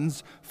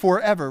sons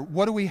forever."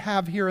 What do we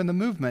have here in the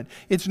movement?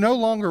 It's no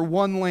longer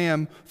one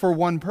lamb for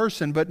one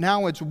person, but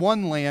now it's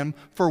one lamb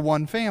for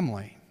one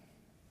family.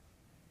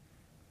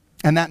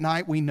 And that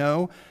night we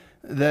know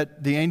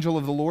that the angel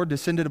of the Lord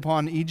descended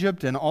upon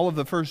Egypt, and all of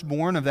the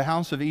firstborn of the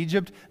house of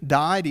Egypt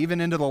died, even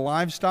into the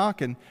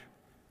livestock. And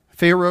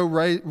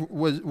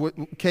Pharaoh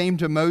came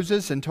to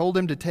Moses and told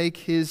him to take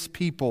his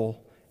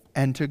people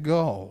and to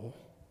go.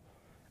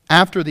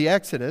 After the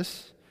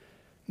Exodus,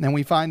 and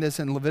we find this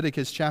in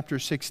Leviticus chapter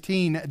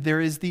 16, there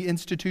is the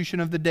institution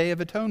of the Day of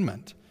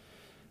Atonement.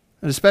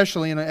 And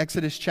especially in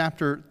Exodus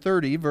chapter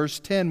 30, verse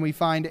 10, we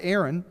find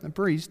Aaron, the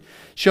priest,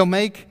 shall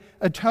make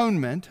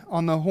atonement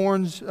on the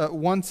horns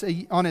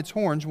on its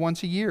horns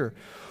once a year.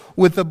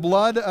 With the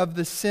blood of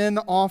the sin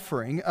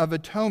offering of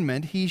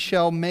atonement, he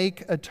shall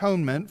make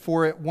atonement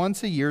for it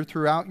once a year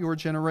throughout your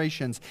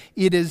generations.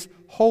 It is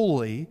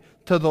holy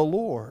to the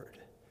Lord.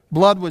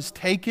 Blood was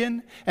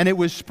taken and it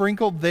was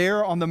sprinkled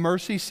there on the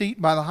mercy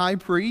seat by the high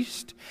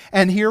priest.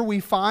 And here we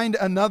find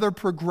another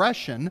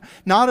progression.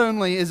 Not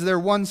only is there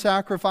one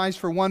sacrifice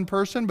for one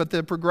person, but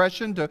the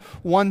progression to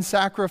one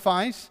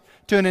sacrifice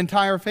to an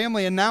entire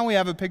family. And now we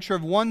have a picture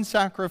of one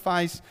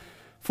sacrifice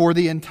for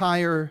the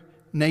entire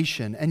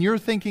nation. And you're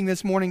thinking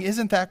this morning,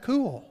 isn't that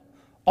cool?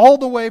 All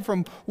the way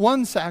from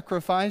one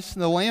sacrifice,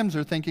 the lambs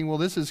are thinking, well,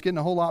 this is getting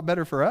a whole lot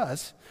better for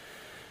us.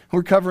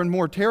 We're covering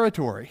more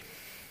territory.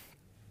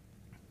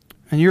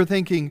 And you're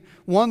thinking,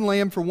 one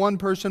lamb for one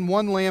person,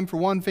 one lamb for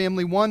one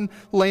family, one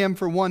lamb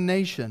for one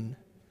nation.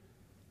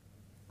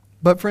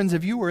 But friends,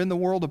 if you were in the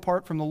world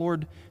apart from the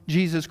Lord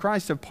Jesus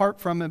Christ,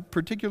 apart from it,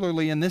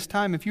 particularly in this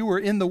time, if you were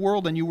in the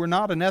world and you were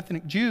not an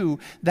ethnic Jew,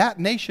 that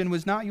nation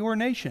was not your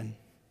nation.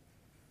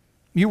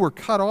 You were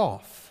cut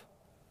off.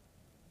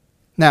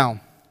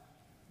 Now,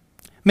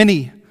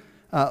 many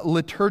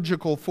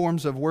liturgical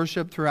forms of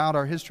worship throughout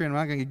our history, and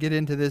I'm not going to get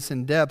into this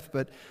in depth,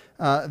 but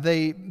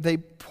they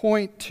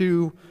point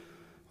to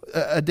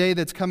a day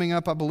that's coming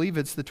up. I believe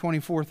it's the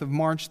 24th of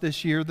March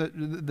this year,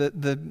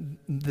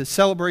 the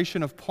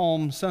celebration of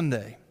Palm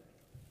Sunday.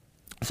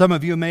 Some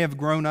of you may have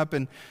grown up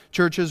in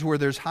churches where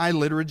there's high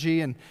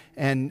liturgy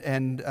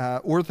and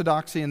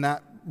orthodoxy in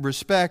that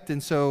respect,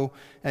 and so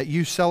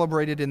you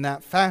celebrate it in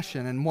that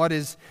fashion. And what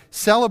is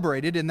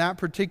celebrated in that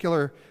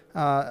particular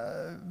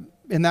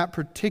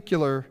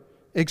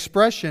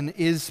expression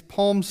is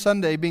Palm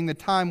Sunday being the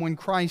time when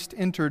Christ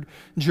entered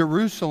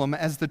Jerusalem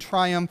as the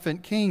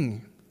triumphant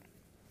king.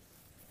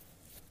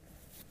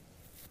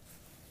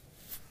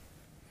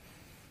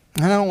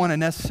 And I don't want to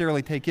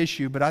necessarily take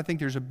issue, but I think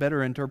there's a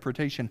better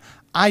interpretation.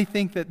 I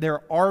think that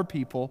there are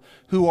people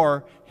who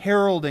are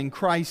heralding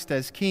Christ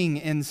as king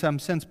in some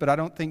sense, but I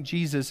don't think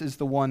Jesus is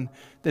the one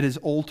that is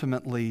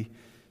ultimately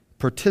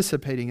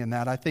participating in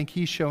that. I think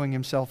he's showing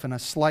himself in a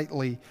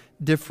slightly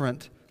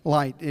different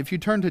light. If you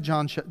turn to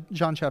John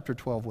chapter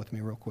 12 with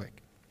me real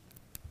quick.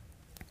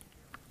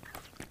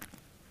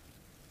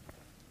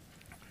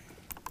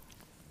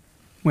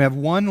 We have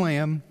one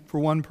lamb for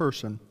one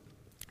person.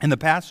 In the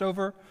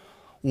Passover,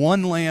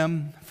 one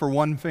lamb for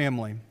one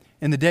family.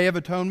 In the Day of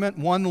Atonement,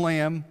 one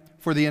lamb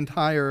for the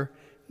entire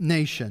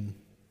nation.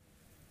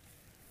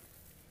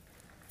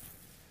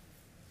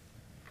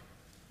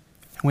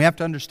 We have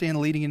to understand,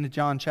 leading into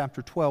John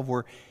chapter 12,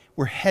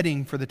 we're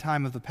heading for the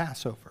time of the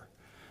Passover.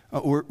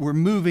 We're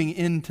moving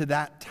into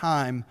that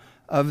time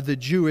of the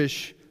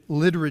Jewish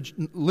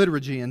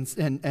liturgy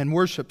and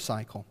worship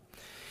cycle.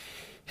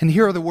 And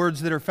here are the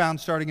words that are found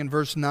starting in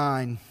verse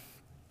 9.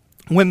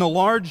 When the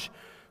large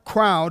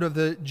crowd of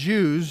the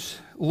Jews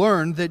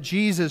learned that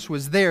Jesus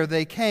was there,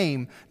 they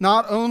came,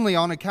 not only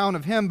on account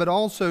of him, but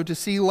also to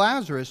see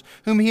Lazarus,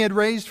 whom he had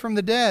raised from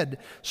the dead.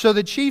 So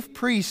the chief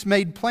priests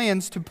made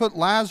plans to put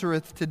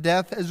Lazarus to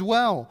death as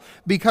well,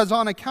 because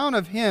on account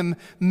of him,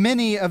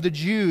 many of the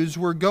Jews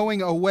were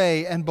going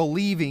away and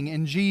believing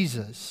in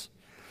Jesus.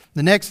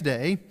 The next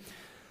day,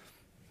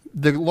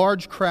 the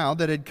large crowd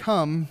that had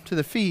come to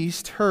the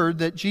feast heard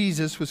that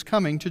Jesus was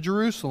coming to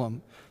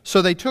Jerusalem.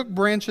 So they took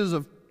branches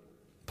of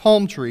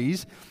palm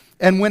trees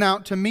and went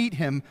out to meet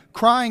him,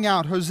 crying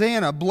out,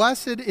 "Hosanna,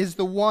 blessed is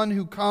the one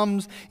who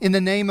comes in the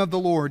name of the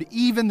Lord,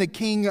 even the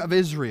King of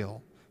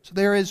Israel." So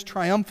there is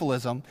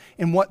triumphalism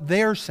in what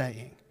they're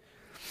saying.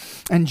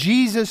 And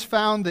Jesus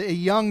found a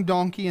young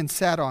donkey and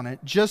sat on it,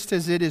 just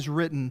as it is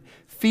written,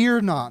 "Fear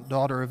not,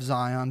 daughter of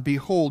Zion,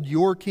 behold,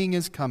 your king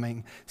is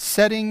coming,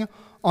 sitting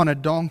on a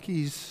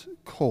donkey's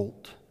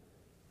colt."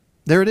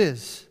 There it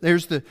is.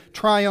 There's the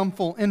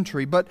triumphal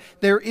entry. But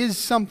there is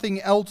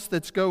something else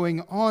that's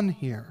going on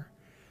here.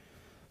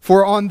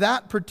 For on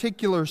that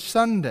particular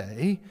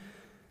Sunday,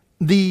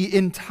 the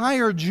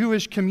entire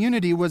Jewish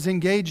community was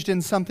engaged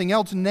in something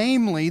else,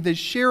 namely the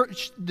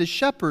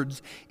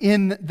shepherds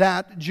in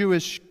that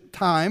Jewish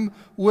time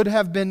would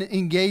have been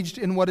engaged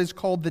in what is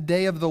called the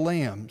Day of the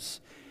Lambs.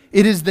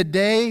 It is the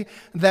day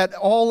that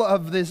all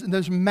of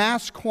this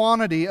mass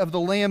quantity of the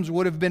lambs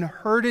would have been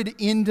herded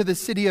into the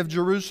city of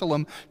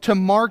Jerusalem to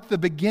mark the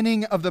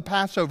beginning of the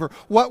Passover.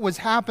 What was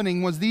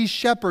happening was these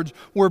shepherds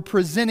were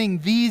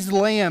presenting these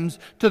lambs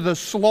to the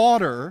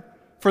slaughter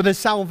for the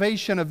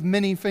salvation of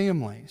many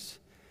families.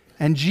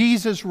 And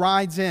Jesus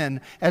rides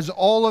in as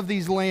all of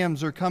these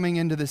lambs are coming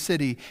into the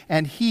city,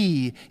 and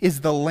he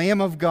is the Lamb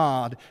of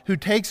God who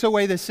takes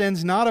away the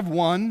sins not of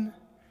one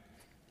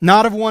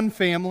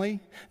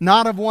family,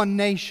 not of one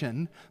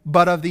nation,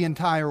 but of the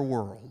entire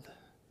world.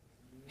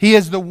 He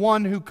is the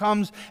one who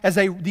comes as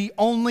the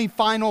only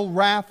final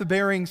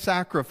wrath-bearing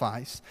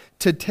sacrifice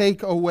to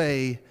take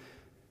away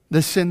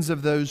the sins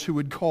of those who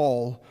would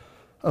call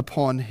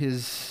upon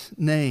his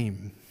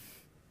name.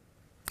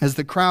 As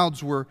the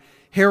crowds were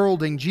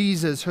heralding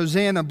Jesus,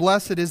 "Hosanna,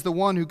 blessed is the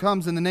one who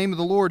comes in the name of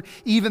the Lord,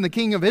 even the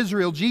King of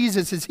Israel,"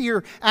 Jesus is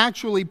here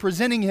actually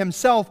presenting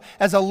himself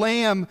as a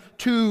lamb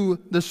to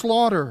the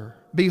slaughter.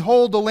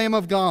 "Behold the Lamb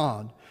of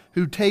God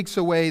who takes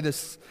away the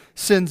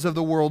sins of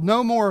the world."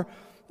 No more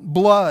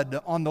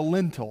blood on the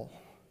lintel.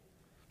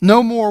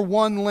 No more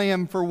one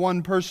lamb for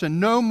one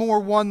person. No more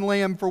one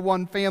lamb for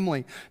one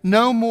family.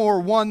 No more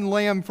one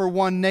lamb for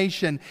one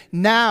nation.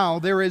 Now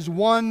there is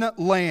one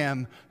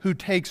lamb who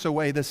takes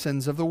away the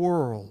sins of the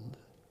world.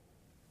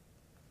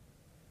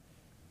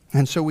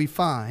 And so we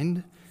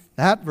find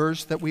that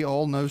verse that we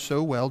all know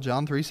so well,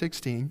 John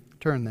 3:16.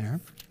 Turn there.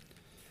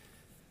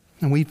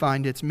 And we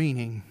find its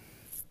meaning.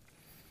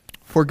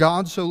 For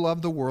God so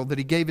loved the world that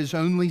He gave His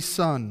only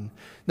Son,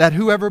 that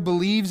whoever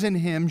believes in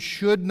Him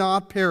should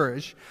not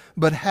perish,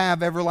 but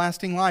have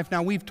everlasting life.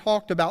 Now, we've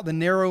talked about the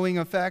narrowing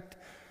effect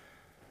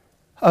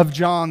of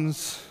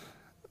John's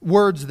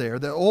words there,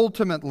 that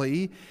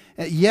ultimately,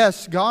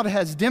 yes, God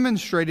has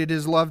demonstrated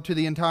His love to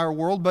the entire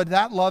world, but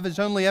that love is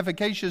only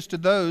efficacious to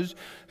those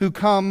who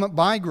come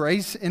by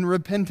grace in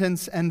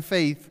repentance and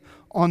faith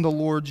on the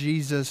Lord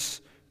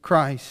Jesus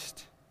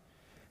Christ.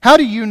 How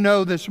do you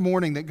know this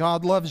morning that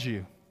God loves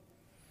you?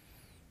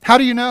 How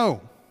do you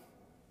know?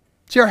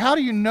 Sarah, how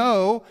do you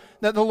know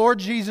that the Lord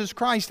Jesus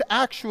Christ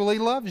actually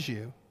loves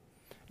you?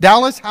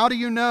 Dallas, how do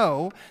you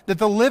know that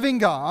the living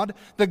God,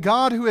 the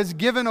God who has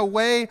given a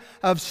way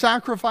of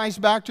sacrifice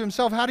back to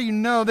Himself, how do you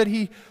know that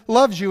He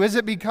loves you? Is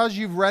it because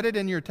you've read it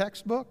in your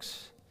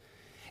textbooks?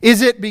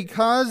 Is it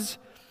because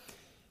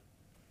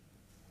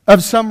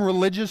of some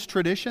religious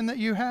tradition that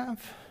you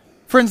have?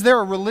 Friends, there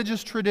are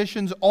religious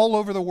traditions all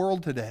over the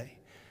world today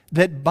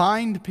that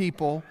bind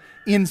people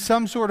in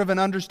some sort of an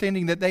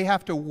understanding that they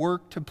have to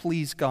work to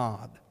please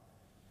God.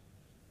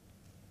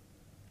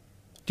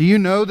 Do you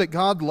know that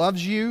God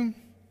loves you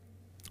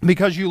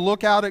because you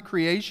look out at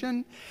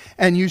creation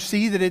and you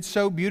see that it's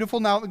so beautiful?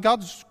 Now,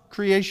 God's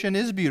creation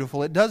is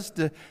beautiful. It does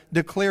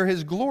declare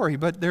His glory,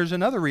 but there's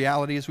another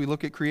reality as we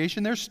look at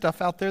creation. There's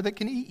stuff out there that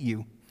can eat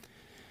you.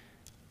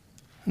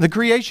 The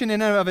creation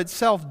in and of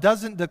itself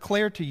doesn't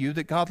declare to you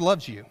that God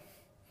loves you.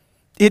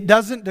 It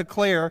doesn't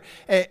declare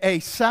a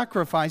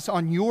sacrifice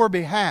on your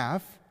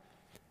behalf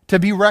to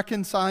be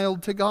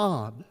reconciled to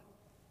God.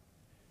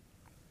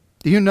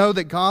 Do you know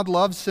that God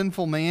loves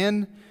sinful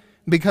man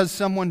because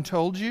someone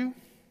told you?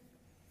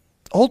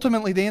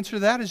 Ultimately, the answer to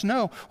that is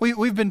no.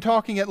 We've been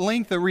talking at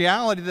length the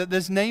reality that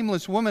this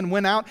nameless woman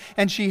went out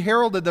and she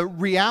heralded the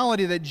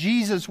reality that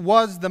Jesus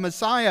was the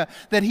Messiah,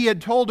 that He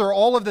had told her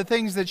all of the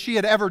things that she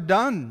had ever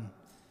done.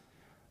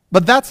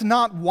 But that's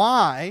not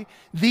why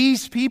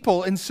these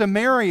people in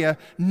Samaria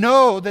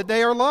know that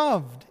they are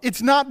loved.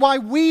 It's not why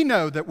we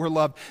know that we're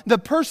loved. The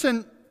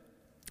person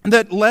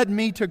that led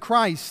me to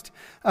Christ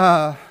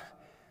at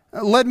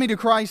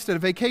a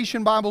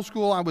vacation Bible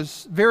school. I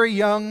was very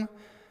young,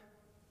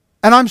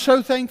 and I'm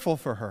so thankful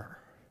for her.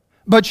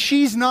 But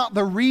she's not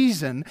the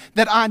reason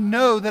that I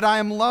know that I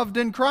am loved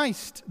in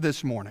Christ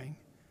this morning.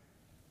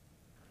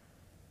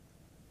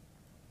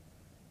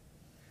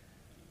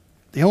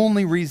 The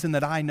only reason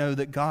that I know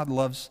that God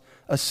loves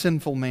a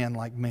sinful man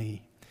like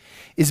me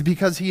is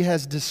because He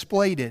has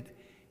displayed it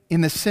in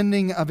the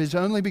sending of His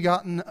only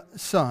begotten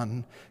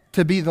Son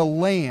to be the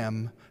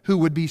Lamb who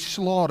would be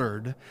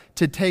slaughtered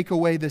to take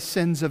away the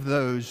sins of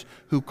those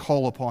who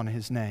call upon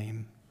His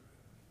name.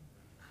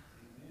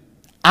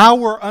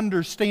 Our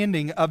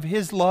understanding of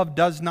His love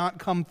does not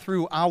come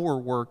through our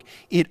work.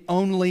 It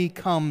only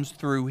comes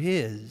through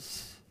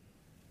His.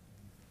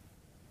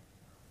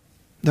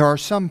 There are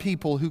some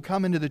people who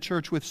come into the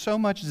church with so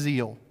much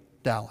zeal,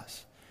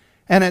 Dallas.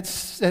 And at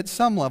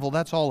some level,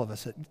 that's all of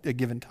us at a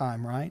given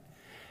time, right?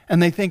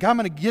 And they think, I'm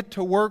going to get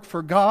to work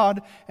for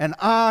God, and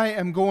I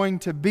am going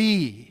to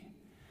be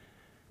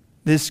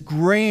this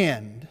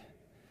grand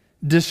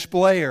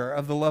displayer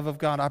of the love of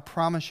God. I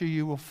promise you,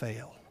 you will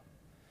fail.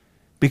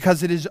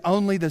 Because it is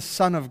only the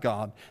Son of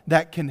God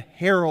that can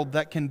herald,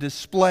 that can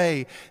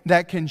display,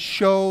 that can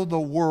show the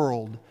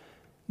world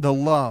the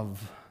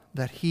love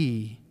that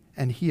He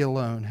and He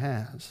alone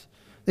has.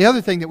 The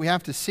other thing that we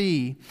have to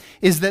see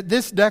is that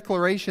this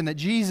declaration that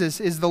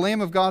Jesus is the Lamb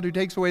of God who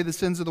takes away the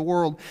sins of the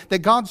world, that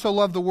God so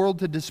loved the world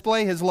to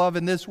display His love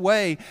in this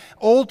way,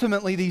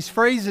 ultimately these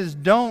phrases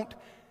don't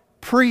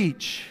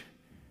preach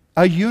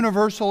a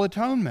universal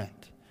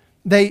atonement.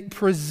 They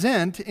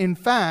present, in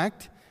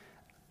fact,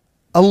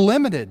 a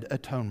limited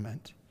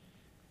atonement.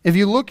 If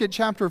you look at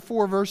chapter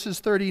 4, verses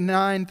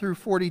 39 through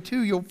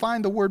 42, you'll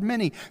find the word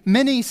many.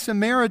 Many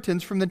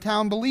Samaritans from the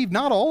town believed.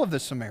 Not all of the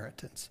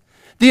Samaritans.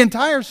 The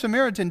entire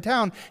Samaritan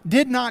town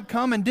did not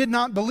come and did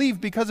not believe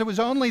because it was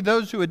only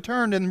those who had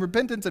turned in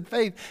repentance and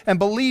faith and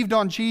believed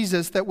on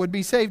Jesus that would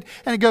be saved.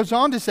 And it goes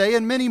on to say,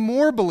 and many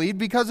more believed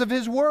because of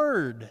His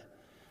word.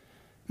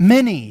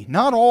 Many,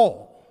 not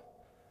all.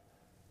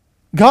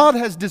 God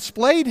has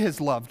displayed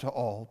His love to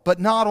all, but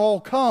not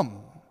all come.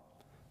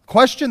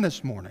 Question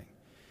this morning.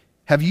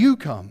 Have you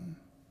come?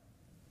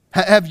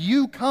 Have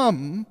you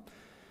come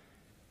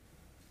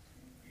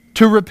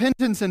to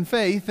repentance and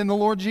faith in the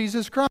Lord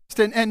Jesus Christ?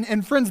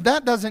 And friends,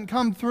 that doesn't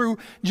come through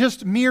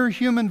just mere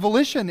human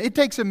volition. It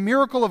takes a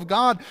miracle of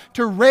God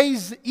to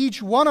raise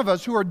each one of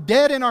us who are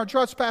dead in our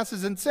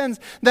trespasses and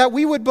sins, that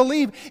we would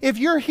believe. If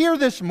you're here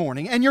this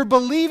morning and you're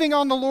believing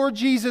on the Lord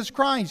Jesus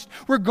Christ,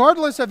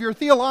 regardless of your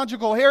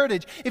theological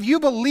heritage, if you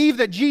believe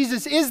that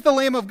Jesus is the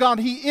Lamb of God,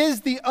 He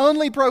is the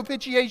only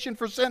propitiation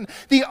for sin,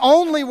 the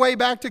only way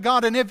back to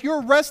God, and if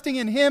you're resting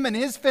in Him and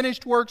His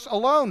finished works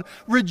alone,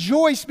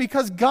 rejoice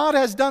because God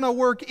has done a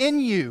work in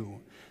you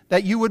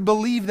that you would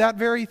believe that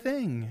very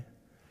thing.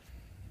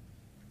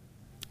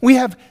 We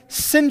have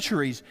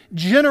centuries,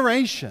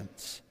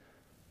 generations,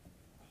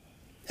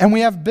 and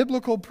we have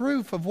biblical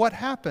proof of what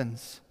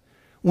happens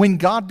when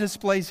God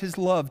displays His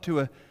love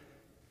to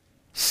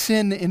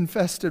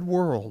sin-infested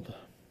world.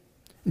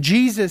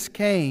 Jesus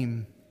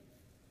came,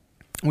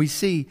 we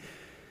see,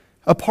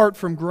 apart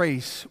from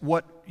grace,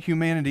 what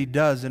humanity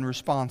does in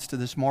response to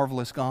this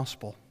marvelous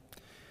gospel.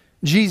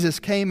 Jesus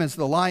came as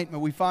the light, but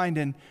we find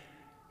in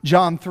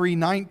John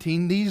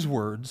 3:19 these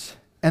words,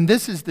 and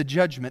this is the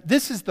judgment.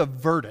 This is the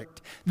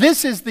verdict.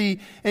 This is the,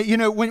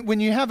 when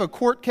you have a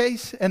court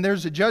case and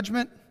there's a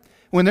judgment,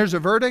 when there's a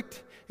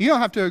verdict, you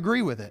don't have to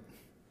agree with it,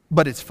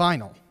 but it's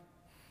final.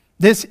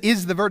 This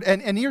is the verdict,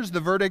 and here's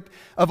the verdict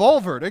of all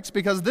verdicts,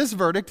 because this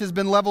verdict has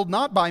been leveled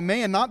not by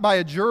man, not by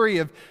a jury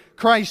of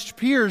Christ's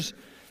peers,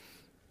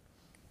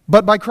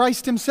 but by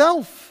Christ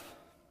Himself.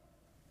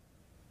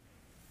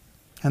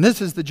 And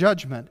this is the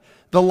judgment.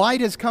 The light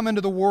has come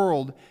into the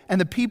world,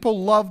 and the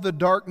people love the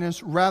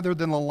darkness rather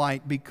than the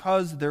light,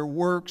 because their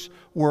works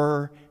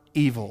were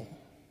evil.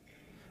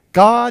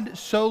 God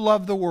so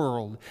loved the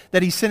world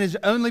that He sent His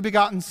only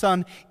begotten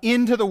Son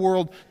into the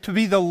world to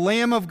be the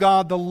Lamb of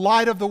God, the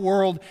light of the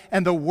world,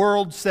 and the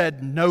world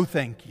said, "No,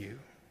 thank you,"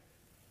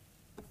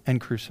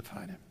 and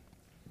crucified Him.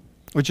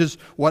 Which is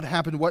what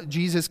happened. What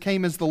Jesus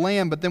came as the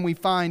Lamb, but then we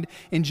find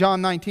in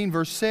John 19,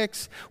 verse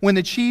 6, when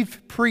the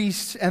chief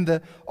priests and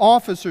the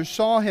officers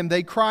saw Him,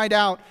 they cried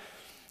out,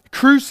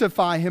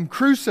 "Crucify Him,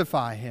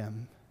 crucify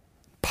Him."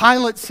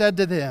 Pilate said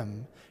to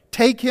them,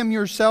 "Take Him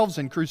yourselves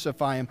and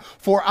crucify Him,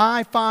 for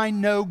I find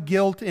no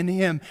guilt in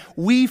Him."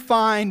 We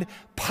find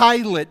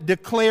Pilate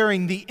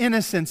declaring the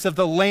innocence of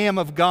the Lamb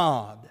of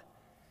God.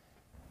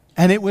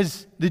 And it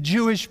was the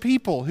Jewish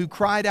people who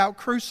cried out,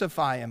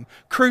 "Crucify Him,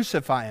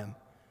 crucify Him."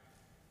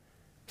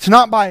 It's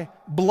not by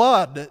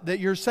blood that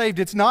you're saved.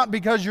 It's not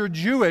because you're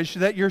Jewish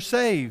that you're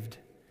saved.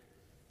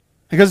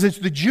 Because it's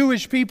the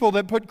Jewish people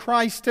that put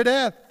Christ to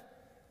death.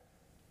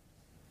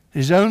 It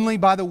is only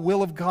by the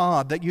will of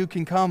God that you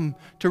can come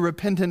to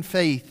repentant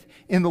faith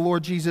in the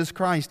Lord Jesus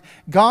Christ.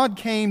 God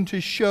came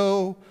to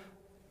show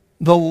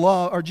the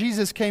love, or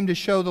Jesus came to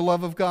show the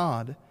love of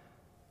God.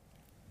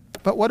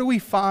 But what do we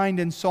find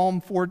in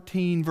Psalm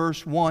 14,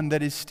 verse 1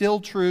 that is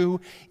still true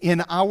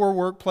in our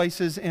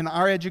workplaces, in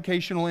our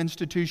educational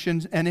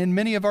institutions, and in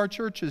many of our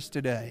churches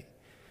today?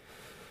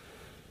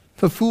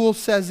 The fool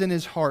says in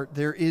his heart,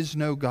 "There is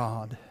no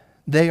God.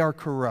 They are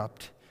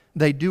corrupt.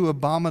 They do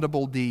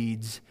abominable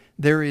deeds.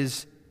 There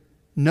is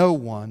no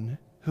one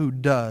who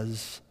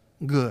does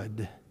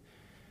good."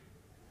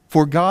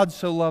 For God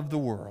so loved the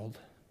world.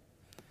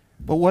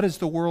 But what has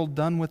the world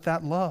done with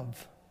that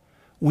love?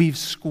 We've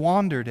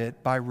squandered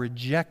it by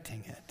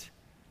rejecting it.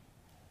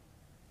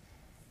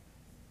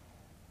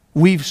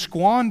 We've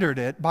squandered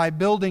it by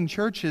building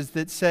churches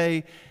that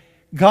say,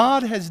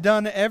 God has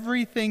done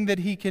everything that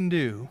He can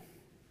do.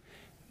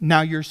 Now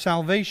your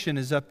salvation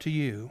is up to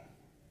you.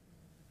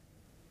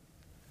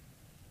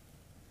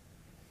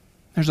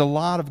 There's a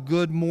lot of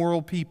good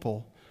moral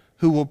people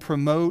who will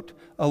promote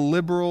a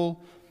liberal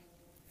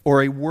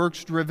or a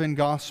works-driven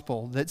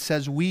gospel that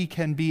says we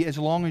can be as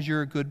long as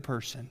you're a good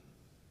person.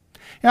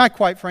 And I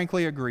quite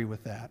frankly agree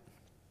with that.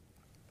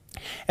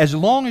 As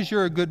long as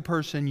you're a good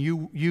person,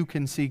 you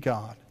can see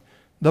God.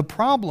 The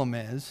problem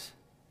is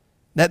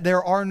that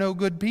there are no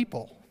good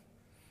people.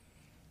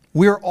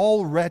 We're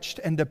all wretched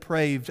and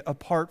depraved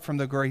apart from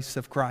the grace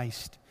of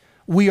Christ.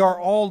 We are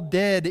all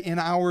dead in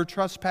our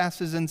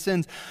trespasses and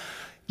sins.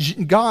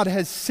 God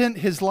has sent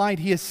His light.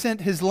 He has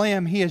sent His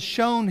Lamb. He has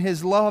shown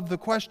His love. The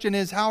question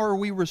is, how are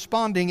we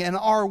responding, and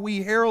are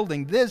we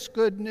heralding this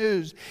good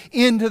news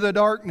into the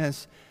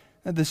darkness,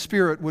 that the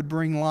Spirit would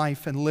bring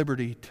life and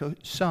liberty to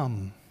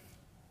some?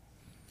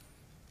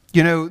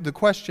 The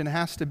question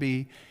has to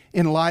be,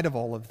 in light of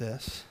all of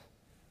this,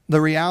 the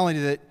reality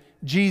that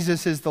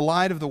Jesus is the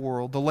light of the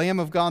world, the Lamb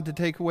of God to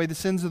take away the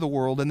sins of the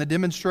world, and the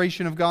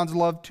demonstration of God's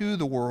love to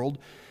the world.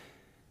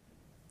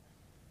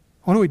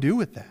 What do we do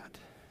with that?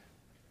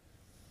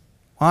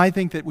 Well, I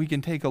think that we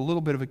can take a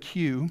little bit of a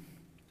cue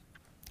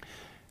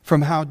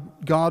from how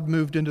God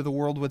moved into the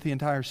world with the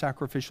entire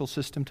sacrificial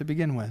system to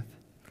begin with.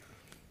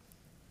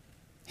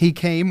 He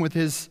came with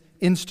His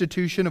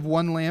institution of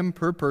one lamb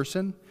per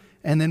person,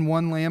 and then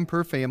one lamb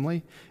per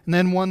family, and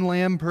then one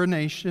lamb per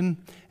nation,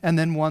 and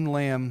then one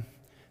lamb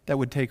that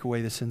would take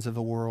away the sins of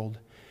the world.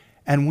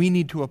 And we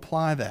need to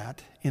apply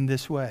that in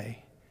this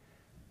way.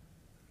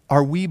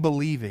 Are we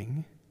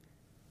believing?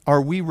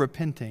 Are we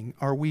repenting?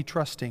 Are we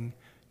trusting?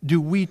 Do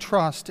we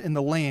trust in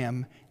the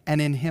Lamb and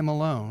in Him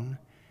alone?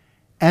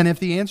 And if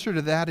the answer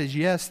to that is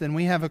yes, then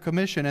we have a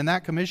commission, and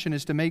that commission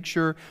is to make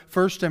sure,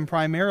 first and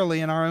primarily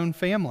in our own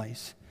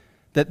families,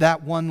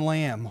 that one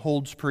Lamb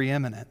holds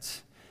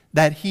preeminence,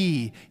 that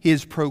He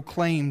is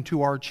proclaimed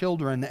to our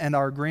children and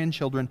our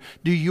grandchildren.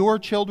 Do your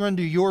children,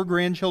 do your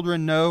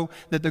grandchildren know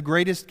that the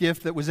greatest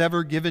gift that was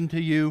ever given to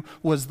you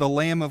was the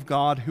Lamb of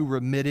God who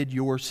remitted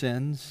your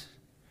sins?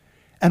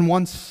 And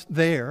once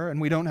there, and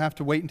we don't have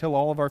to wait until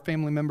all of our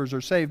family members are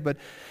saved, but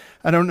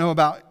I don't know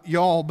about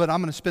y'all, but I'm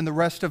going to spend the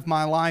rest of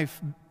my life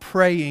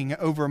praying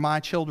over my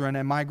children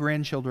and my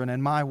grandchildren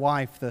and my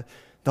wife,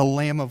 the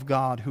Lamb of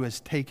God who has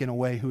taken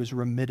away, who has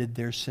remitted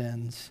their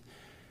sins.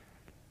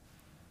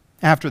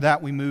 After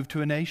that, we move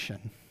to a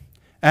nation.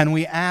 And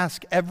we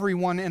ask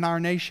everyone in our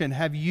nation,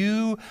 have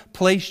you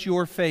placed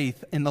your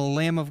faith in the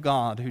Lamb of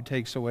God who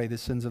takes away the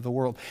sins of the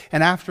world?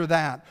 And after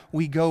that,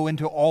 we go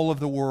into all of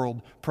the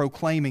world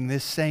proclaiming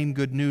this same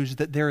good news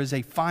that there is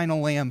a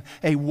final Lamb,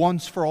 a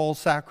once-for-all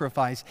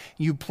sacrifice.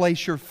 You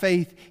place your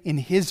faith in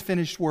His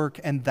finished work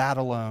and that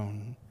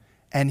alone.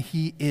 And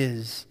He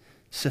is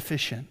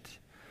sufficient.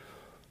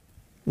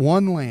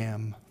 One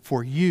Lamb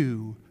for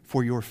you,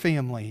 for your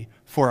family,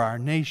 for our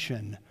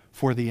nation,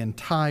 for the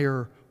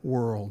entire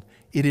world.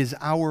 It is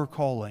our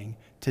calling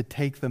to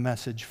take the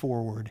message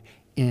forward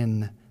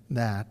in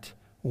that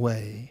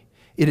way.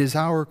 It is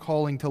our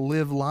calling to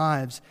live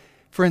lives.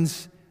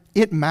 Friends,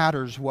 it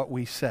matters what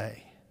we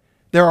say.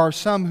 There are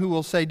some who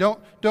will say,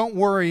 don't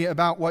worry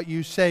about what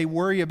you say,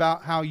 worry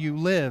about how you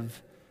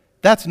live.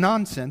 That's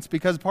nonsense,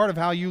 because part of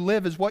how you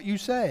live is what you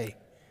say.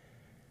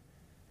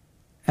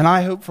 And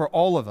I hope for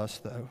all of us,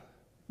 though,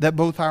 that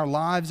both our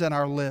lives and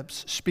our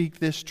lips speak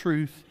this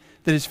truth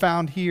that is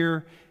found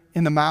here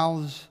in the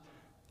mouths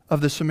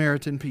of the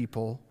Samaritan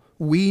people.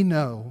 We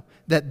know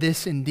that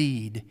this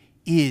indeed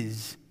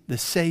is the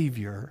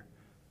Savior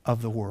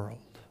of the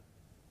world.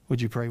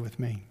 Would you pray with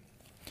me?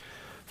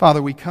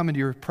 Father, we come into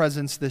your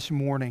presence this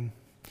morning,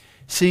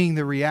 seeing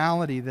the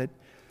reality that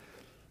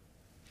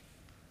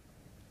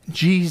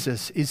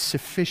Jesus is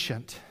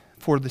sufficient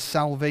for the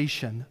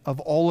salvation of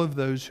all of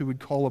those who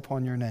would call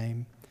upon your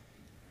name.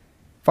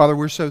 Father,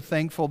 we're so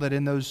thankful that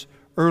in those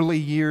early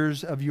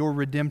years of your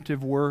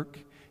redemptive work,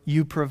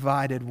 you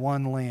provided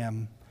one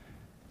lamb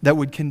that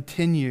would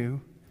continue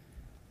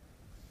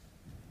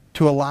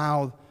to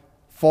allow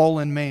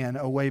fallen man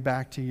a way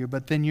back to you.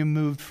 But then you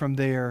moved from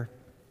there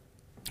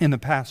in the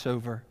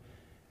Passover,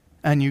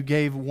 and you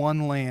gave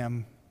one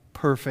lamb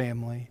per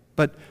family.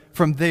 But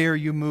from there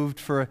you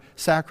moved for a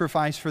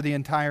sacrifice for the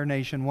entire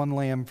nation, one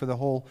lamb for the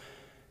whole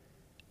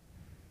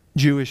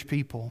Jewish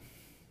people.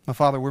 Now,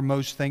 Father, we're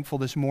most thankful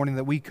this morning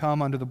that we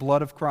come under the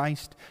blood of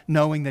Christ,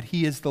 knowing that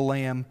He is the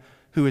Lamb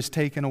who has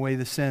taken away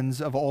the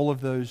sins of all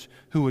of those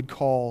who would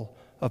call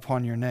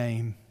upon your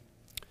name.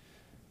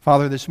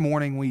 Father, this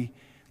morning we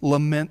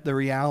lament the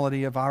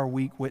reality of our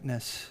weak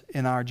witness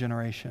in our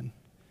generation.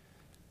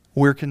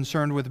 We're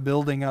concerned with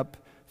building up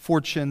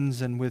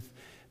fortunes and with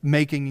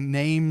making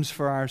names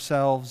for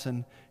ourselves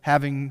and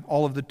having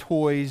all of the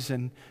toys.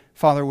 And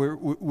Father,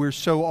 we're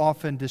so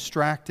often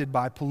distracted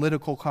by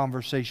political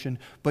conversation,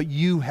 but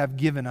you have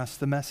given us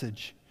the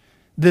message.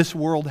 This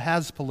world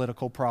has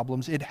political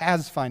problems. It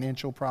has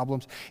financial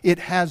problems. It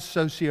has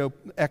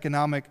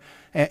socioeconomic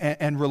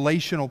and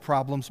relational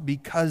problems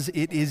because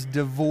it is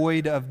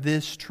devoid of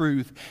this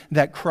truth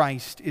that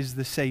Christ is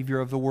the Savior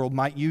of the world.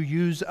 Might you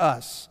use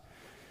us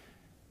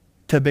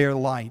to bear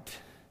light,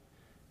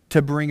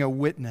 to bring a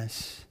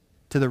witness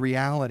to the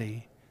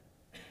reality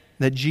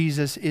that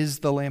Jesus is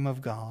the Lamb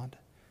of God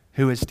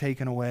who has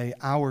taken away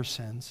our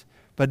sins,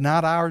 but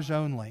not ours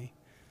only,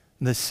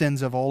 the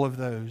sins of all of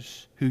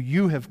those who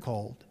you have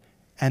called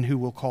and who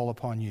will call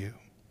upon you.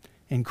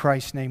 In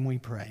Christ's name we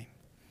pray.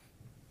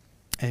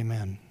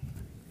 Amen.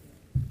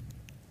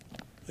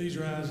 Please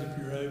rise if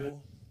you're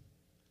able.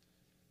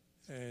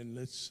 And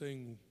let's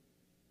sing,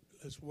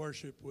 let's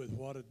worship with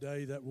What a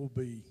Day That Will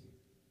Be.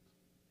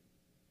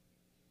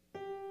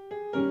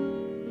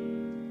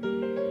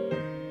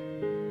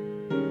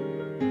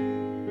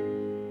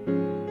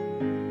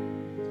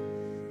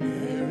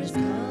 There is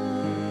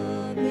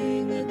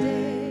coming a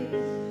day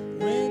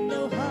when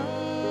no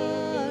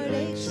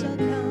heartache shall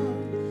come.